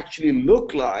flows actually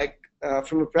look like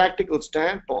from a practical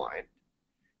standpoint,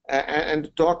 and to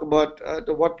talk about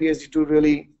what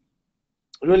PSD2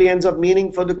 really ends up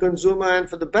meaning for the consumer and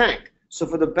for the bank. So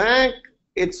for the bank,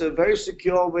 it's a very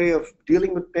secure way of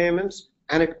dealing with payments,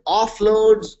 and it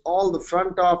offloads all the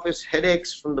front office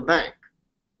headaches from the bank,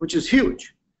 which is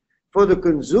huge. For the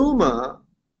consumer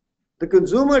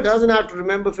doesn't have to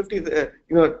remember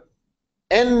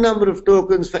N number of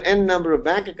tokens for N number of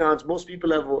bank accounts. Most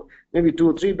people have maybe 2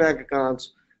 or 3 bank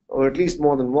accounts, or at least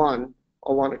more than one,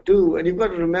 or 1 or 2, and you've got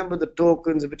to remember the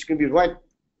tokens, which can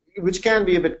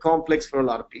be a bit complex for a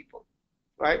lot of people,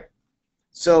 right?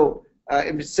 So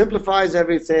it simplifies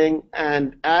everything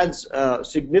and adds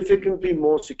significantly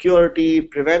more security,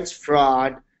 prevents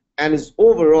fraud, and is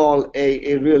overall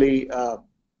a really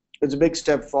it's a big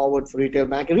step forward for retail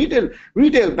banking.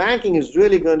 Retail banking is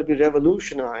really going to be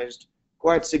revolutionized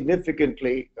quite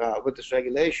significantly with this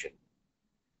regulation.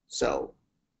 So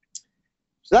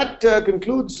that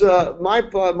concludes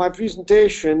my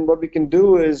presentation. What we can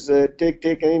do is take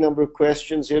any number of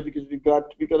questions here, because we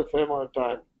got a fair amount of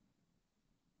time.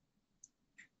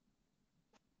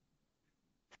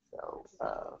 So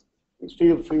please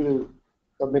feel free to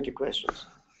submit your questions.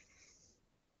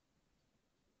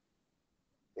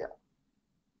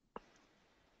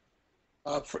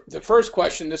 The first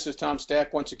question, this is Tom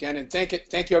Stack once again, and thank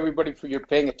you everybody for your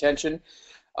paying attention.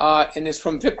 And it's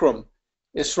from Vikram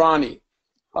Israni.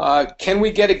 Can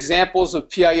we get examples of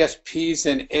PISPs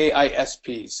and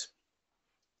AISPs?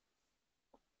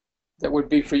 That would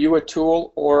be for you a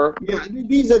tool, or? Yeah,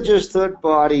 these are just third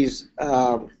parties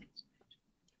that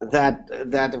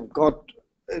have got.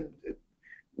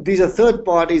 These are third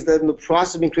parties that are in the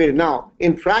process of being created. Now,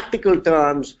 in practical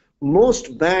terms,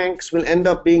 most banks will end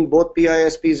up being both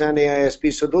PISPs and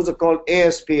AISPs, so those are called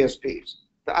ASPSPs.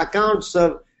 the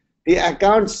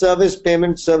account service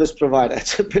payment service provider.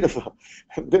 It's a bit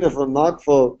of a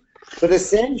mouthful, but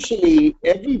essentially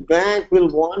every bank will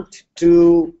want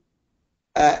to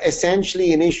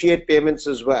essentially initiate payments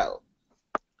as well.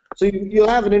 So you'll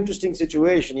have an interesting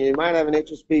situation. You might have an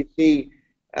HSBC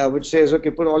which says,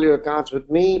 okay, put all your accounts with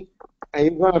me, and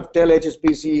you're going to tell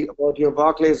HSBC about your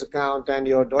Barclays account and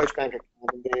your Deutsche Bank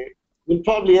account. And they will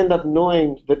probably end up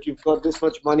knowing that you've got this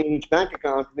much money in each bank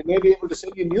account. They may be able to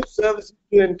sell you new services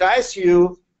to entice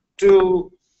you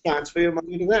to transfer your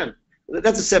money to them.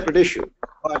 That's a separate issue.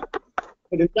 But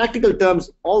in practical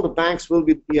terms, all the banks will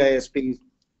be PISPs.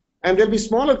 And there'll be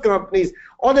smaller companies,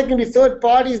 or there can be third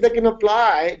parties that can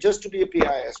apply just to be a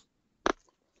PISP,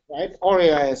 right? Or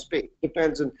AISP.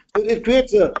 Depends on. It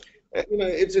creates a,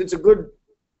 it's a good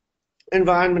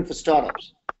environment for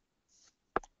startups.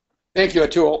 Thank you,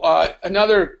 Atul.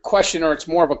 Another question, or it's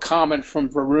more of a comment from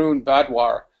Varun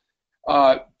Badwar.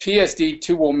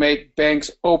 PSD2 will make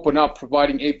banks open up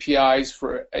providing APIs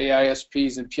for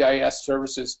AISPs and PIS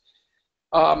services.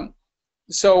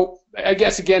 So I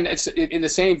guess, again, it's in the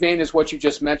same vein as what you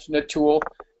just mentioned, Atul.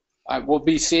 We'll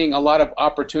be seeing a lot of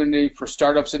opportunity for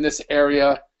startups in this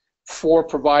area for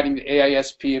providing the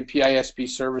AISP and PISP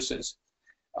services.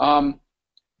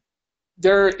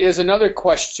 There is another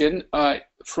question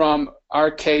from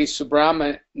RK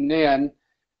Subramanian.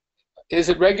 Is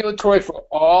it regulatory for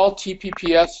all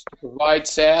TPPS to provide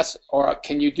SaaS, or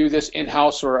can you do this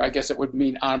in-house, or I guess it would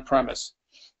mean on-premise?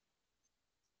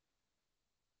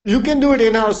 You can do it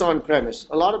in-house on-premise.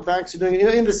 A lot of banks are doing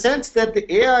it, in the sense that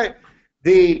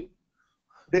the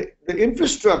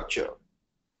infrastructure,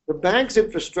 the bank's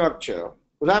infrastructure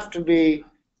will have to be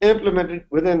implemented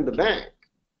within the bank,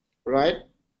 right?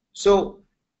 So,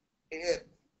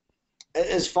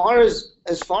 as far as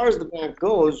the bank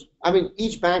goes, I mean,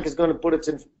 each bank is going to put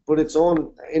its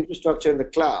own infrastructure in the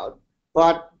cloud,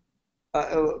 but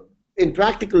in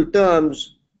practical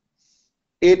terms,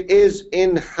 it is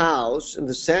in-house in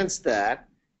the sense that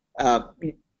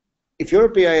if you're a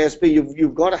PISP,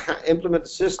 you've got to implement the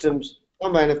systems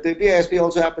somewhere, and if the PISP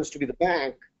also happens to be the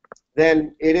bank,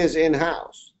 then it is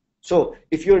in-house. So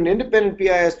if you're an independent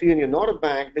PISP and you're not a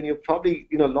bank, then you're probably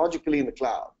logically in the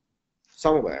cloud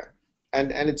somewhere,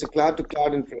 and it's a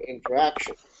cloud-to-cloud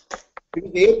interaction.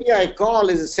 Because the API call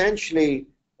is essentially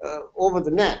over the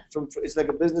net. It's like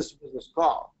a business-to-business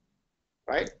call,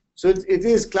 right? So it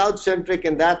is cloud-centric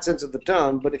in that sense of the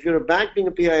term, but if you're a bank being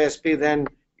a PISP, then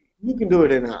you can do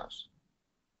it in-house.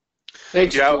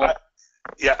 Thanks. I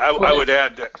would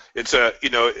add that it's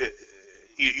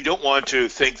you don't want to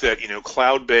think that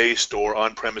cloud-based or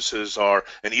on-premises are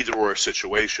an either-or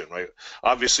situation, right?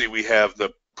 Obviously, we have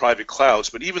the private clouds,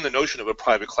 but even the notion of a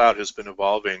private cloud has been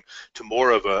evolving to more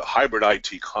of a hybrid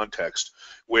IT context,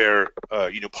 where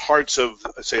parts of,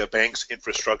 say, a bank's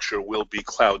infrastructure will be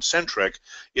cloud-centric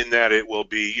in that it will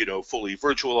be fully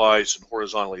virtualized and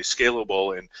horizontally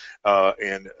scalable and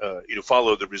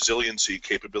follow the resiliency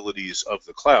capabilities of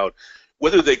the cloud.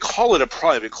 Whether they call it a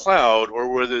private cloud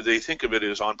or whether they think of it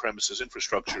as on-premises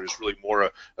infrastructure is really more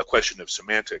a question of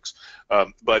semantics.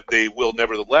 But they will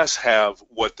nevertheless have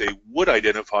what they would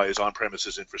identify as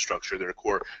on-premises infrastructure, their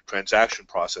core transaction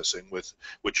processing,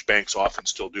 which banks often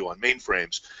still do on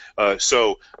mainframes.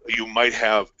 So you might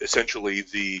have essentially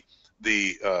the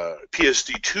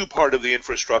PSD2 part of the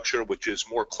infrastructure, which is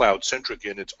more cloud-centric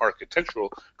in its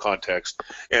architectural context,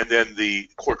 and then the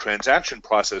core transaction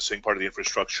processing part of the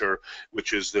infrastructure,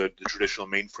 which is the traditional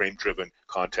mainframe-driven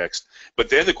context. But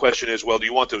then the question is, well, do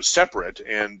you want those separate?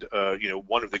 And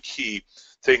one of the key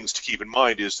things to keep in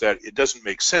mind is that it doesn't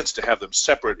make sense to have them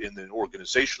separate in an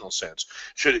organizational sense.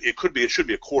 It should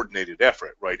be a coordinated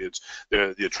effort, right? It's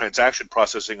the transaction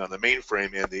processing on the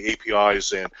mainframe and the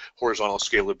APIs and horizontal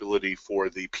scalability for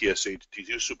the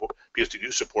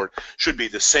PSD2 support should be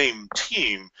the same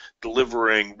team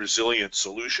delivering resilient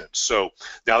solutions. So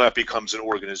now that becomes an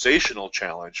organizational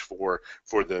challenge for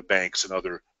the banks and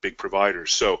other big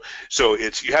providers. So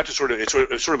it's sort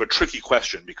of a tricky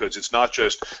question, because it's not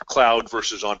just cloud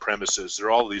versus on-premises. There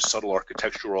are all these subtle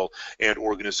architectural and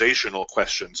organizational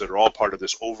questions that are all part of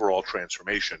this overall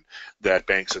transformation that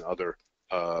banks and other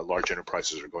large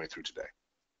enterprises are going through today.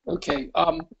 Okay.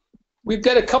 We've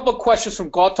got a couple of questions from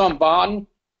Gautam Ban.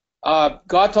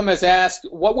 Gautam has asked,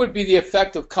 what would be the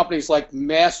effect of companies like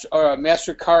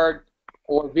MasterCard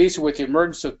or Visa with the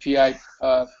emergence of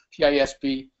PISP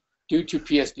due to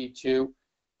PSD2?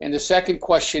 And the second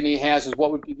question he has is,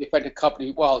 what would be the effect of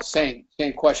company, well, same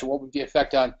question, what would be the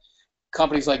effect on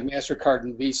companies like MasterCard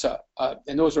and Visa?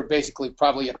 And those are basically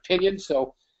probably opinions,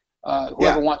 so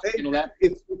Whoever wants to handle that.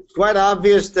 It's quite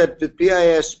obvious that with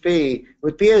PISP,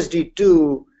 with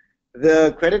PSD2,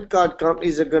 the credit card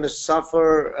companies are going to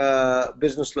suffer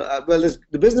business. Well,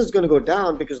 the business is going to go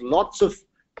down because lots of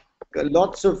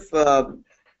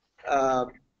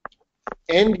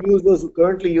end users who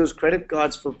currently use credit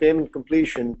cards for payment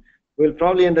completion will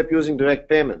probably end up using direct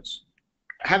payments.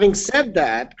 Having said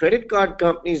that, credit card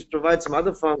companies provide some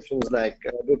other functions like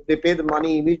they pay the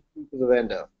money immediately to the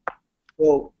vendor.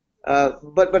 So,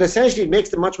 but essentially it makes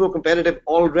them much more competitive.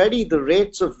 Already the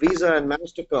rates of Visa and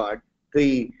MasterCard,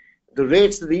 the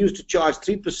rates that they used to charge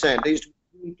 3%, they used to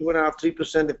be 2.5%,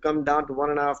 3%, they've come down to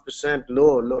 1.5%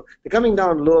 lower. They're coming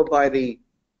down lower by the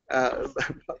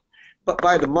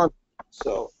month.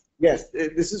 So yes,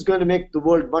 this is going to make the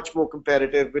world much more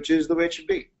competitive, which is the way it should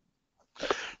be.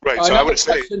 Right. So I would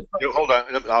say, hold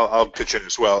on, I'll pitch in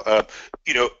as well.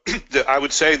 I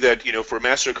would say that for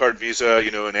MasterCard, Visa,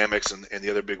 and Amex and the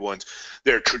other big ones,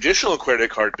 their traditional credit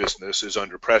card business is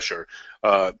under pressure.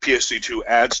 PSD2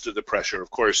 adds to the pressure. Of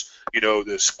course,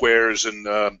 the Squares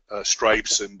and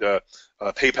Stripes and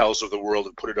PayPal's of the world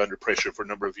have put it under pressure for a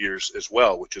number of years as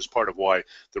well, which is part of why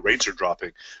the rates are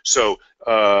dropping. So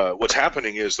what's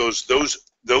happening is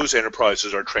those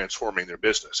enterprises are transforming their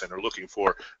business and are looking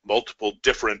for multiple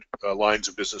different lines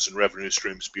of business and revenue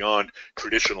streams beyond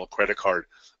traditional credit card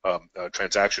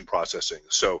transaction processing.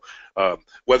 So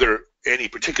whether any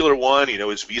particular one,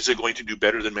 is Visa going to do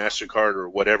better than MasterCard or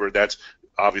whatever, that's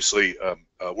obviously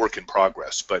a work in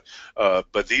progress. But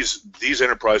these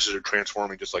enterprises are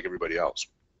transforming just like everybody else.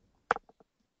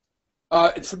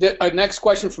 Next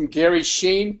question from Gary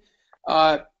Sheen.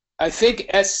 I think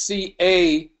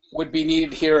SCA would be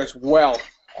needed here as well,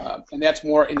 and that's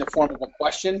more in the form of a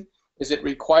question. Is it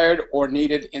required or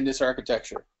needed in this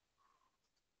architecture?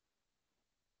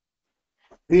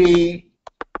 The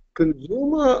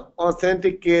consumer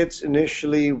authenticates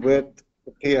initially with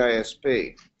the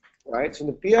PISP, right? So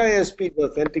the PISP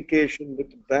authentication with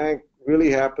the bank really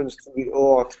happens through the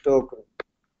OAuth token,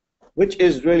 which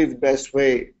is really the best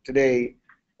way today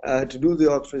to do the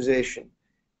authorization.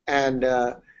 And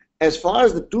as far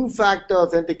as the two-factor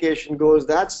authentication goes,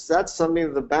 that's something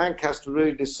that the bank has to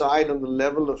really decide on the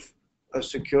level of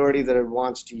security that it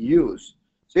wants to use.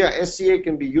 So yeah, SCA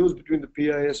can be used between the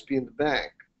PISP and the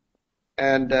bank.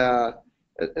 And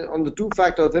on the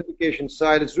two-factor authentication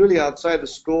side, it's really outside the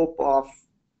scope of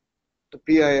the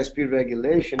PISP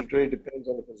regulation. It really depends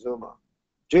on the consumer.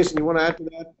 Jason, you want to add to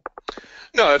that?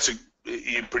 No,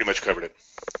 you pretty much covered it.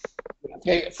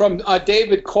 Okay, from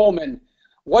David Coleman,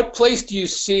 what place do you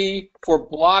see for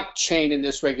blockchain in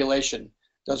this regulation?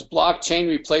 Does blockchain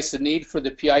replace the need for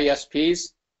the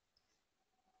PISPs?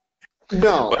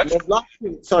 No.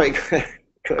 Blockchain, sorry. Go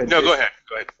ahead. No, go ahead.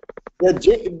 Go ahead.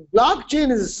 Yeah, blockchain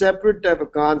is a separate type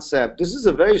of concept. This is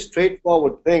a very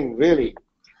straightforward thing, really.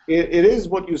 It is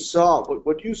what you saw.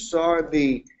 What you saw in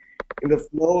the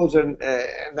flows and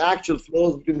the actual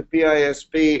flows between the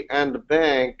PISP and the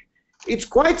bank, it's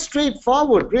quite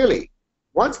straightforward, really.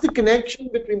 Once the connection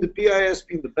between the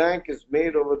PISP and the bank is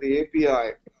made over the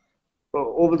API,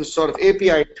 or over the sort of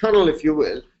API tunnel, if you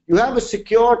will, you have a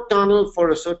secure tunnel for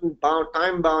a certain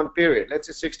time-bound period. Let's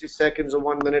say 60 seconds or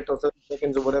 1 minute or 30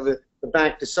 seconds or whatever the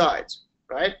bank decides,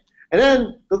 right? And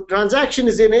then the transaction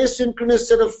is an asynchronous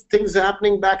set of things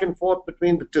happening back and forth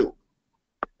between the two.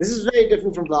 This is very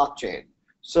different from blockchain.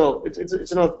 So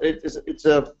it's an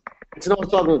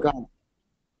orthogonal concept.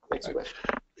 Next question.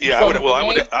 Yeah,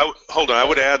 I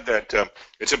would add that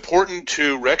it's important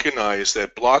to recognize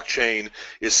that blockchain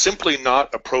is simply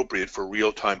not appropriate for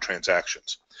real-time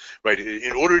transactions. Right.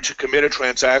 In order to commit a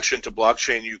transaction to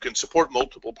blockchain, you can support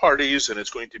multiple parties, and it's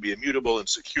going to be immutable and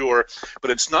secure, but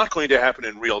it's not going to happen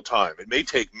in real time. It may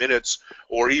take minutes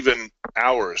or even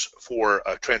hours for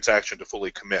a transaction to fully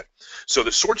commit. So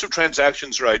the sorts of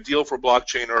transactions that are ideal for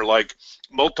blockchain are like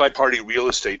multi-party real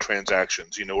estate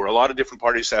transactions, where a lot of different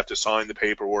parties have to sign the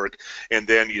paperwork, and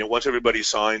then, once everybody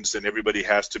signs, then everybody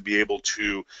has to be able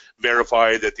to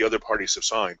verify that the other parties have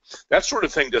signed. That sort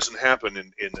of thing doesn't happen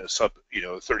in a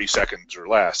 30 seconds or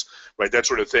less, right? That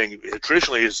sort of thing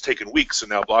traditionally has taken weeks, and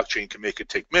now blockchain can make it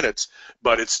take minutes,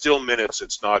 but it's still minutes,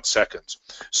 it's not seconds.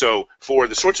 So for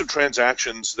the sorts of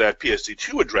transactions that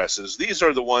PSD2 addresses, these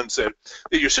are the ones that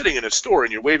you're sitting in a store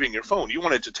and you're waving your phone. You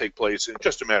want it to take place in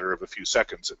just a matter of a few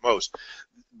seconds at most.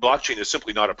 Blockchain is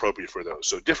simply not appropriate for those.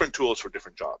 So different tools for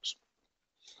different jobs.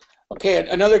 Okay,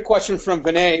 another question from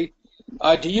Vinay.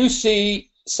 Do you see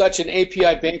such an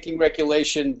API banking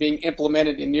regulation being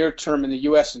implemented in near term in the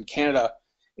US and Canada?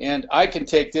 And I can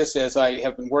take this as I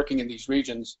have been working in these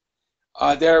regions.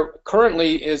 There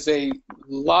currently is a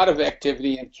lot of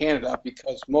activity in Canada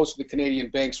because most of the Canadian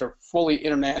banks are fully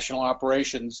international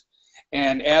operations,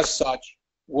 and as such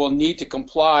will need to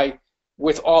comply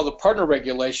with all the partner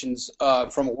regulations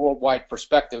from a worldwide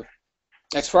perspective.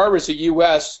 As far as the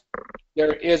U.S.,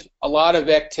 there is a lot of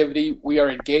activity. We are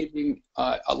engaging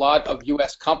a lot of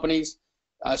U.S. companies,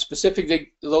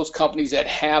 specifically those companies that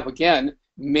have, again,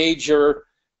 major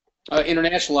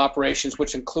international operations,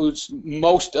 which includes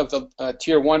most of the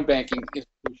Tier 1 banking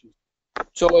institutions.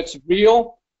 So it's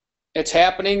real. It's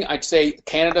happening. I'd say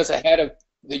Canada's ahead of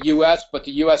the U.S., but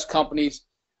the U.S. companies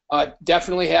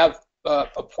definitely have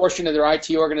a portion of their IT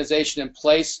organization in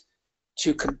place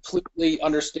to completely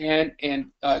understand and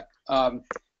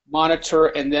monitor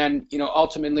and then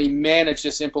ultimately manage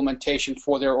this implementation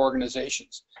for their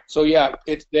organizations. So yeah,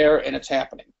 it's there and it's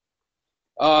happening.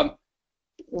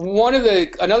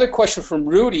 Another question from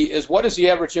Rudy is, what is the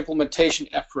average implementation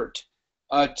effort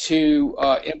to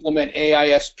implement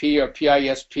AISP or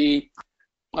PISP,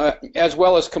 as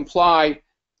well as comply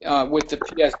with the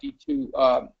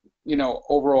PSD2,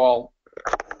 overall?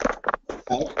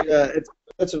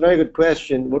 That's a very good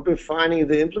question. What we're finding,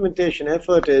 the implementation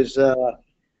effort is,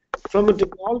 from a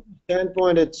technology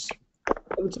standpoint, it's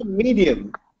a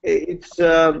medium. It's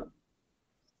a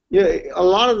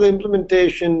lot of the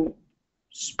implementation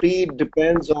speed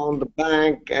depends on the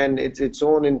bank and its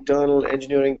own internal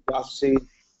engineering processes,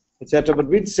 etc. But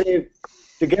we'd say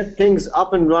to get things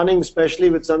up and running, especially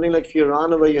with something like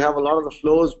Fiorano, where you have a lot of the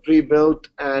flows pre-built,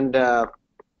 and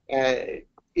it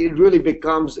really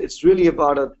becomes, it's really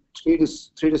about a 3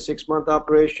 to 6 month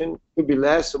operation. Could be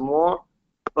less or more,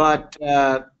 but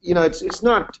it's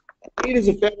not. It is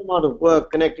a fair amount of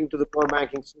work connecting to the core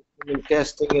banking system and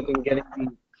testing it and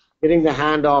getting the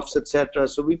handoffs, etc.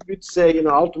 So we'd say,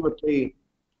 ultimately,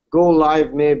 go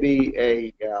live may be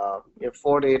a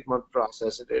 4 to 8 month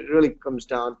process. It really comes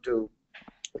down to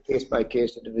a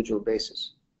case-by-case, individual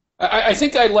basis. I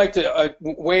think I'd like to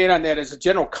weigh in on that as a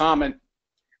general comment.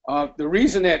 The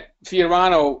reason that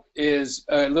Fiorano is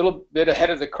a little bit ahead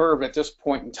of the curve at this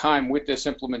point in time with this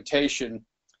implementation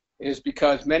is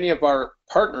because many of our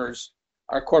partners,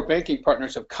 our core banking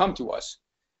partners, have come to us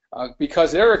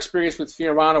because their experience with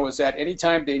Fiorano is that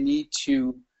anytime they need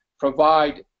to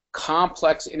provide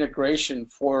complex integration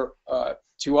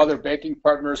to other banking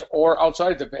partners or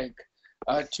outside the bank,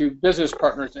 to business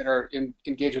partners that are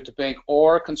engaged with the bank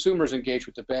or consumers engaged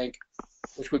with the bank,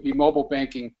 which would be mobile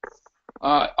banking,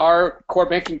 our core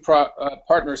banking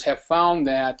partners have found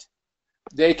that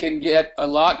they can get a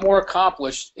lot more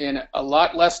accomplished in a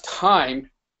lot less time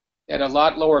at a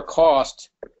lot lower cost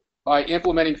by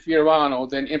implementing Fiorano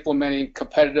than implementing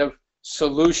competitive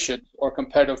solutions or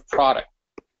competitive product.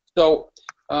 So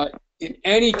in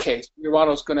any case,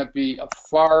 Fiorano is going to be a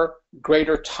far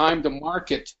greater time to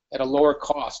market at a lower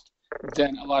cost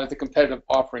than a lot of the competitive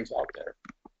offerings out there.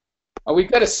 We've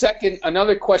got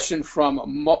another question from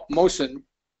Mosen.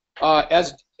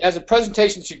 As the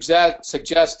presentation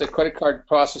suggests that credit card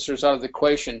processors out of the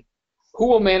equation, who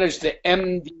will manage the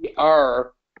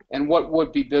MDR and what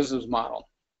would be business model?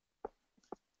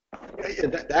 Yeah,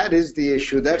 that is the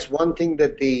issue. That's one thing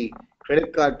that the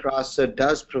credit card processor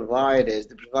does provide, is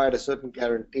they provide a certain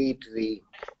guarantee to the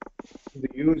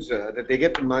user that they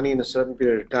get the money in a certain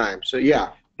period of time. So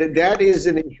yeah, that is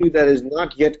an issue that is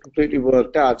not yet completely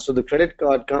worked out. So the credit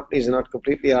card companies are not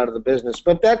completely out of the business.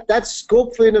 But that's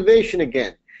scope for innovation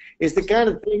again. Is the kind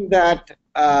of thing that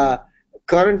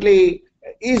currently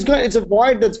it's a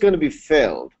void that's going to be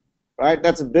filled, right?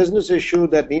 That's a business issue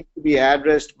that needs to be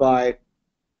addressed by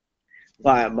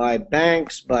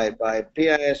banks, by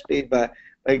PISPs, by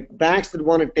banks that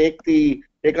want to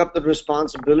take up the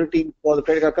responsibility for the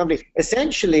credit card company.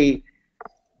 Essentially,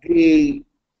 the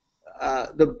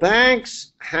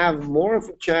banks have more of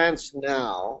a chance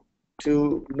now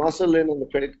to muscle in on the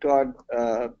credit card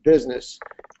business.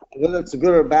 Whether it's a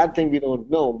good or a bad thing, we don't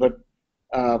know, but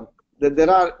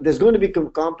there's going to be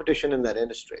competition in that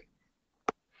industry.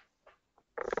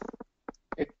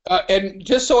 And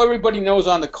just so everybody knows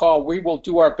on the call, we will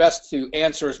do our best to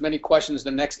answer as many questions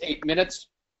in the next 8 minutes.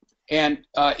 And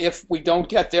if we don't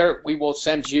get there, we will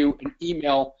send you an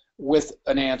email with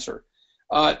an answer.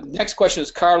 Next question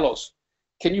is Carlos.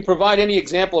 Can you provide any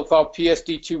example of how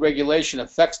PSD2 regulation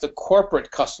affects the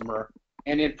corporate customer,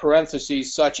 and in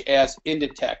parentheses, such as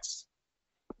Inditex?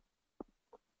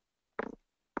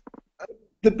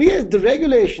 The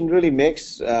regulation really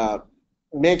makes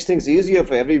things easier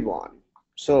for everyone.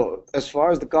 So as far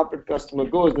as the corporate customer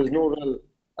goes, there's no real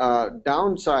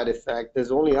downside effect.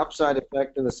 There's only upside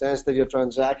effect in the sense that your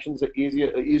transactions are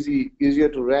easier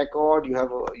to record. You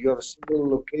have a single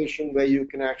location where you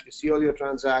can actually see all your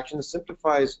transactions.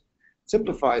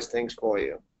 Simplifies things for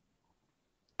you.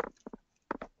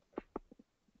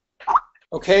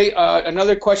 Okay,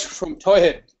 another question from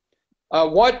Tohid.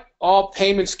 What all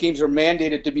payment schemes are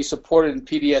mandated to be supported in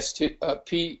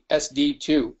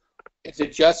PSD2? Is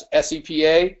it just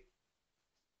SEPA?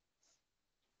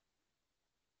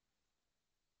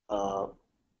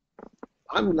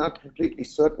 I'm not completely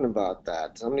certain about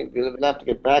that. We'll have to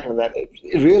get back on that.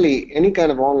 Really, any kind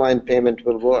of online payment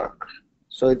will work.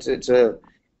 So it's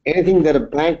anything that a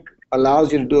bank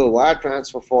allows you to do a wire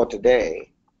transfer for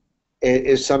today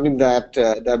is something that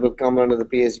will come under the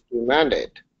PSD2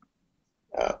 mandate.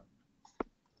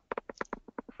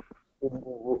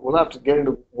 We'll have to get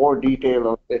into more detail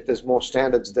on if there's more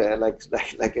standards there, like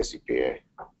SEPA.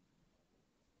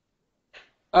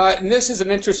 And this is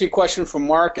an interesting question from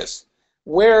Marcus.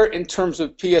 Where, in terms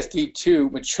of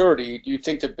PSD2 maturity, do you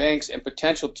think the banks and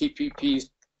potential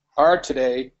TPPs are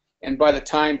today, and by the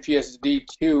time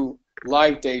PSD2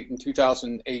 live date in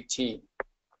 2018?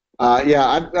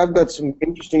 Yeah, I've got some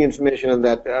interesting information on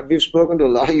that. We've spoken to a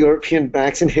lot of European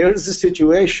banks, and here's the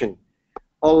situation.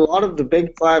 A lot of the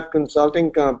big 5 consulting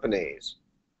companies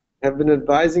have been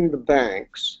advising the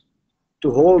banks to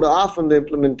hold off on the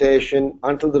implementation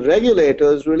until the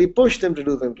regulators really push them to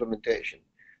do the implementation.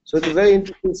 So it's a very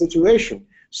interesting situation.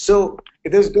 So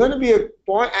there's going to be a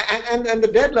point, and the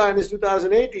deadline is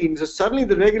 2018, so suddenly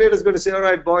the regulator is going to say, all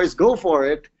right, boys, go for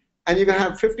it, and you're going to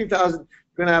have 50,000, you're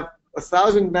going to have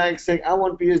 1,000 banks saying, I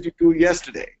want PSD2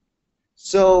 yesterday.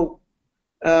 So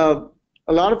a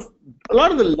lot of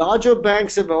the larger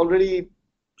banks have already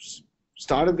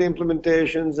started the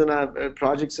implementations, and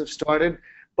projects have started,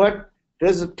 but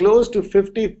there's close to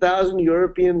 50,000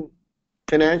 European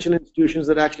financial institutions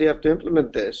that actually have to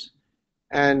implement this,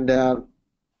 and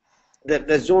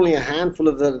there's only a handful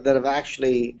of them that have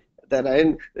actually that are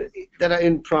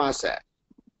in process.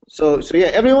 So yeah,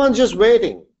 everyone's just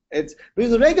waiting. It's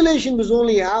because the regulation was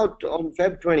only out on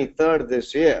February 23rd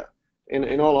this year.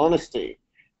 In all honesty,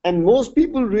 and most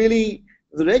people really,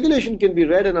 the regulation can be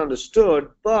read and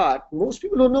understood, but most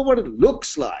people don't know what it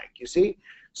looks like. You see.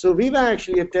 So we've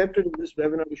actually attempted in this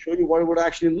webinar to show you what it would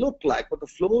actually look like, what the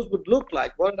flows would look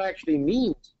like, what it actually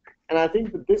means. And I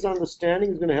think that this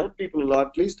understanding is going to help people a lot.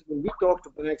 At least when we talk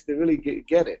to the next, they really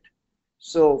get it.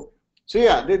 So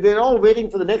yeah, they're all waiting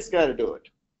for the next guy to do it.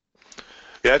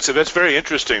 Yeah, that's very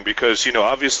interesting because, you know,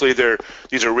 obviously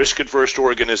these are risk-adverse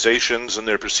organizations and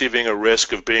they're perceiving a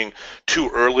risk of being too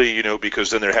early, you know,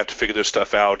 because then they have to figure this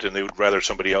stuff out and they would rather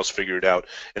somebody else figure it out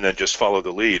and then just follow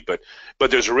the lead. But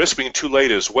there's a risk being too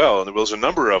late as well, and there's a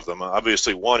number of them.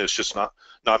 Obviously, one is just not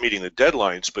meeting the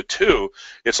deadlines, but two,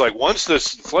 it's like once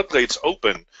this floodgates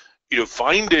open, you know,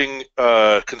 finding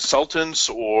consultants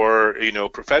or, you know,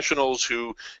 professionals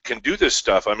who can do this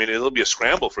stuff, I mean, it'll be a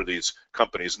scramble for these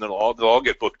companies, and they'll all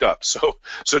get booked up. So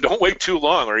don't wait too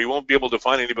long, or you won't be able to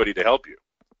find anybody to help you.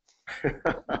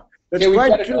 Okay, we've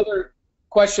got another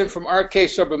question from R.K.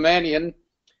 Subramanian.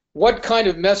 What kind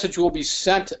of message will be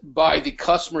sent by the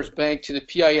customer's bank to the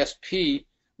PISP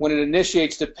when it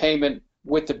initiates the payment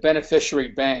with the beneficiary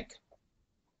bank?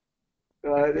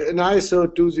 An ISO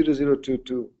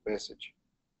 20022 message.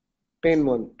 Pain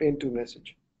 2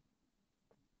 message.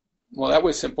 Well, that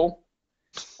was simple.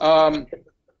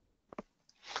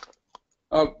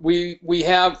 We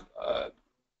have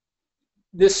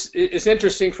this is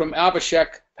interesting from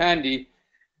Abhishek Pandey.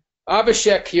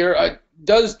 Abhishek here,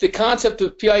 does the concept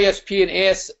of PISP and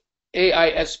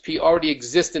AISP already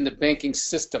exist in the banking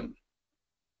system?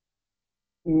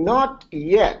 Not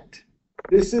yet.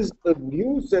 This is a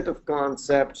new set of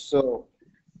concepts. So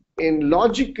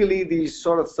logically, these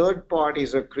sort of third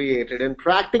parties are created. In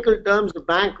practical terms, the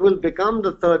bank will become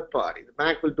the third party. The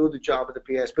bank will do the job of the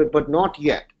PSP, but not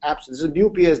yet. Absolutely. This is a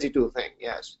new PSD2 thing,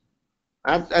 yes.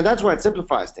 And that's why it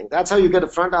simplifies things. That's how you get a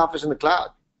front office in the cloud.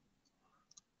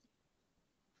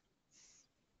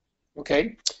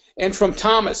 Okay. And from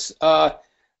Thomas,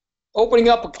 opening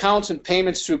up accounts and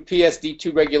payments through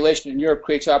PSD2 regulation in Europe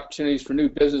creates opportunities for new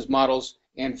business models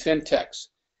and fintechs.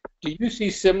 Do you see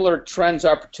similar trends,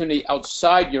 opportunity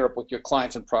outside Europe with your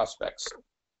clients and prospects?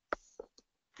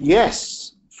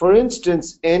 Yes. For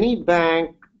instance, any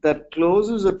bank that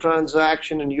closes a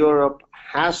transaction in Europe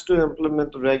has to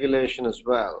implement the regulation as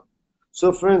well.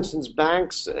 So, for instance,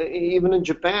 banks, even in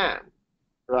Japan,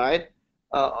 right,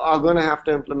 are going to have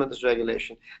to implement this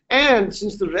regulation. And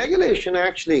since the regulation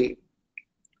actually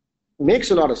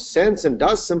makes a lot of sense and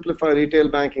does simplify retail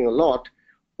banking a lot,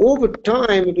 over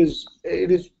time it is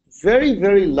very,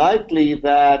 very likely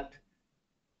that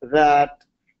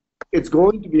it's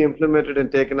going to be implemented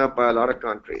and taken up by a lot of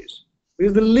countries.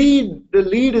 Because the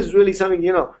lead is really something,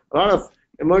 a lot of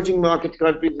emerging market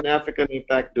countries in Africa and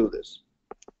APAC do this.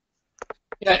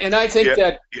 Yeah, and I think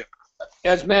that,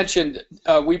 as mentioned,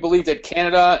 we believe that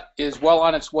Canada is well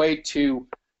on its way to,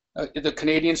 the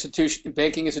Canadian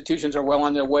banking institutions are well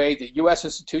on their way. The U.S.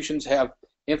 institutions have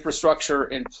infrastructure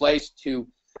in place to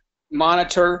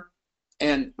monitor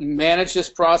and manage this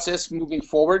process moving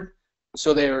forward,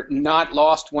 so they're not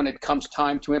lost when it comes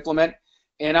time to implement.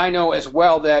 And I know as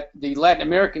well that the Latin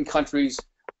American countries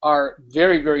are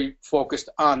very, very focused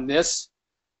on this,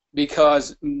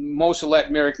 because most of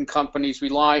Latin American companies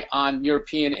rely on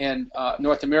European and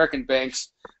North American banks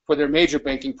for their major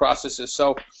banking processes.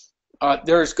 So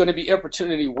there's going to be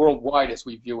opportunity worldwide as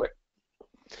we view it.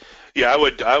 Yeah,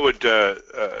 I would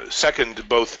second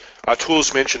both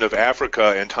Atul's mention of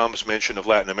Africa and Tom's mention of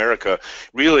Latin America.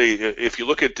 Really, if you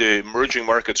look at the emerging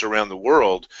markets around the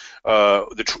world,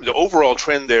 the overall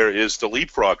trend there is the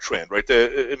leapfrog trend, right?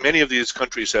 Many of these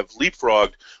countries have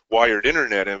leapfrogged wired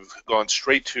internet and have gone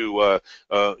straight to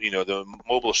the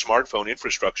mobile smartphone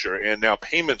infrastructure, and now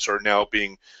payments are now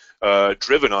being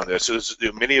driven on this.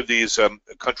 Many of these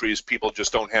countries, people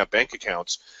just don't have bank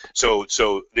accounts, so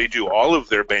they do all of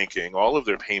their banking, all of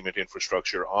their payment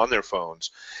infrastructure on their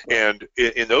phones, and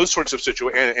in those sorts of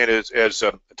situations, and as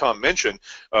Tom mentioned,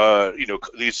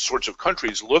 these sorts of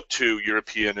countries look to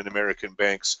European and American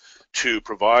banks to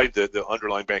provide the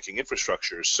underlying banking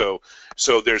infrastructure. So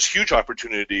there's huge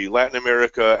opportunity, Latin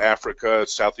America, Africa,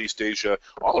 Southeast Asia,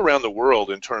 all around the world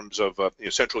in terms of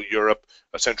Central Europe,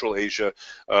 Central Asia,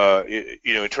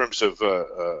 in terms of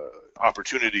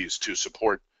opportunities to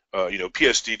support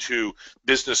PSD2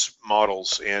 business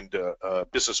models and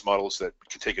business models that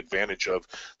can take advantage of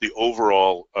the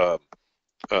overall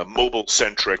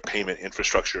mobile-centric payment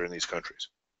infrastructure in these countries.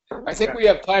 I think we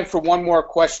have time for one more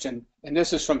question, and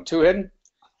this is from Tuhid.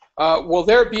 Will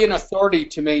there be an authority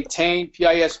to maintain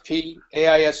PISP,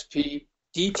 AISP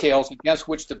details against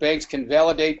which the banks can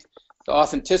validate the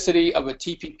authenticity of a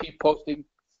TPP posting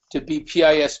to be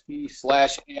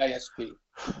PISP/AISP?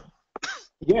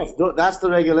 Yes, that's the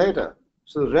regulator.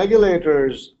 So the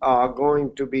regulators are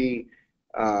going to be,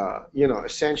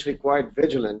 essentially quite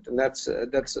vigilant, and that's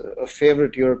a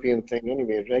favorite European thing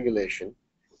anyway, regulation.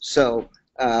 So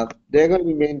they're going to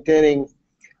be maintaining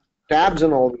tabs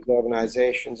on all these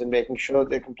organizations and making sure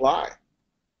they comply.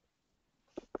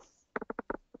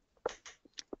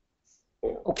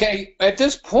 Okay, at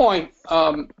this point,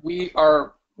 we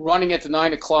are running at the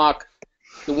 9 o'clock,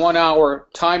 the 1 hour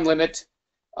time limit.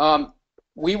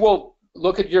 We will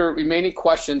look at your remaining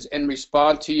questions and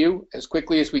respond to you as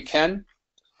quickly as we can.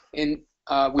 And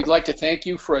we'd like to thank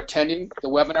you for attending the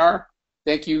webinar.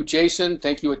 Thank you, Jason.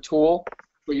 Thank you, Atul,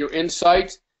 for your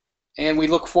insight. And we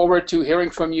look forward to hearing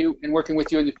from you and working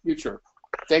with you in the future.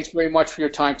 Thanks very much for your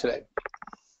time today.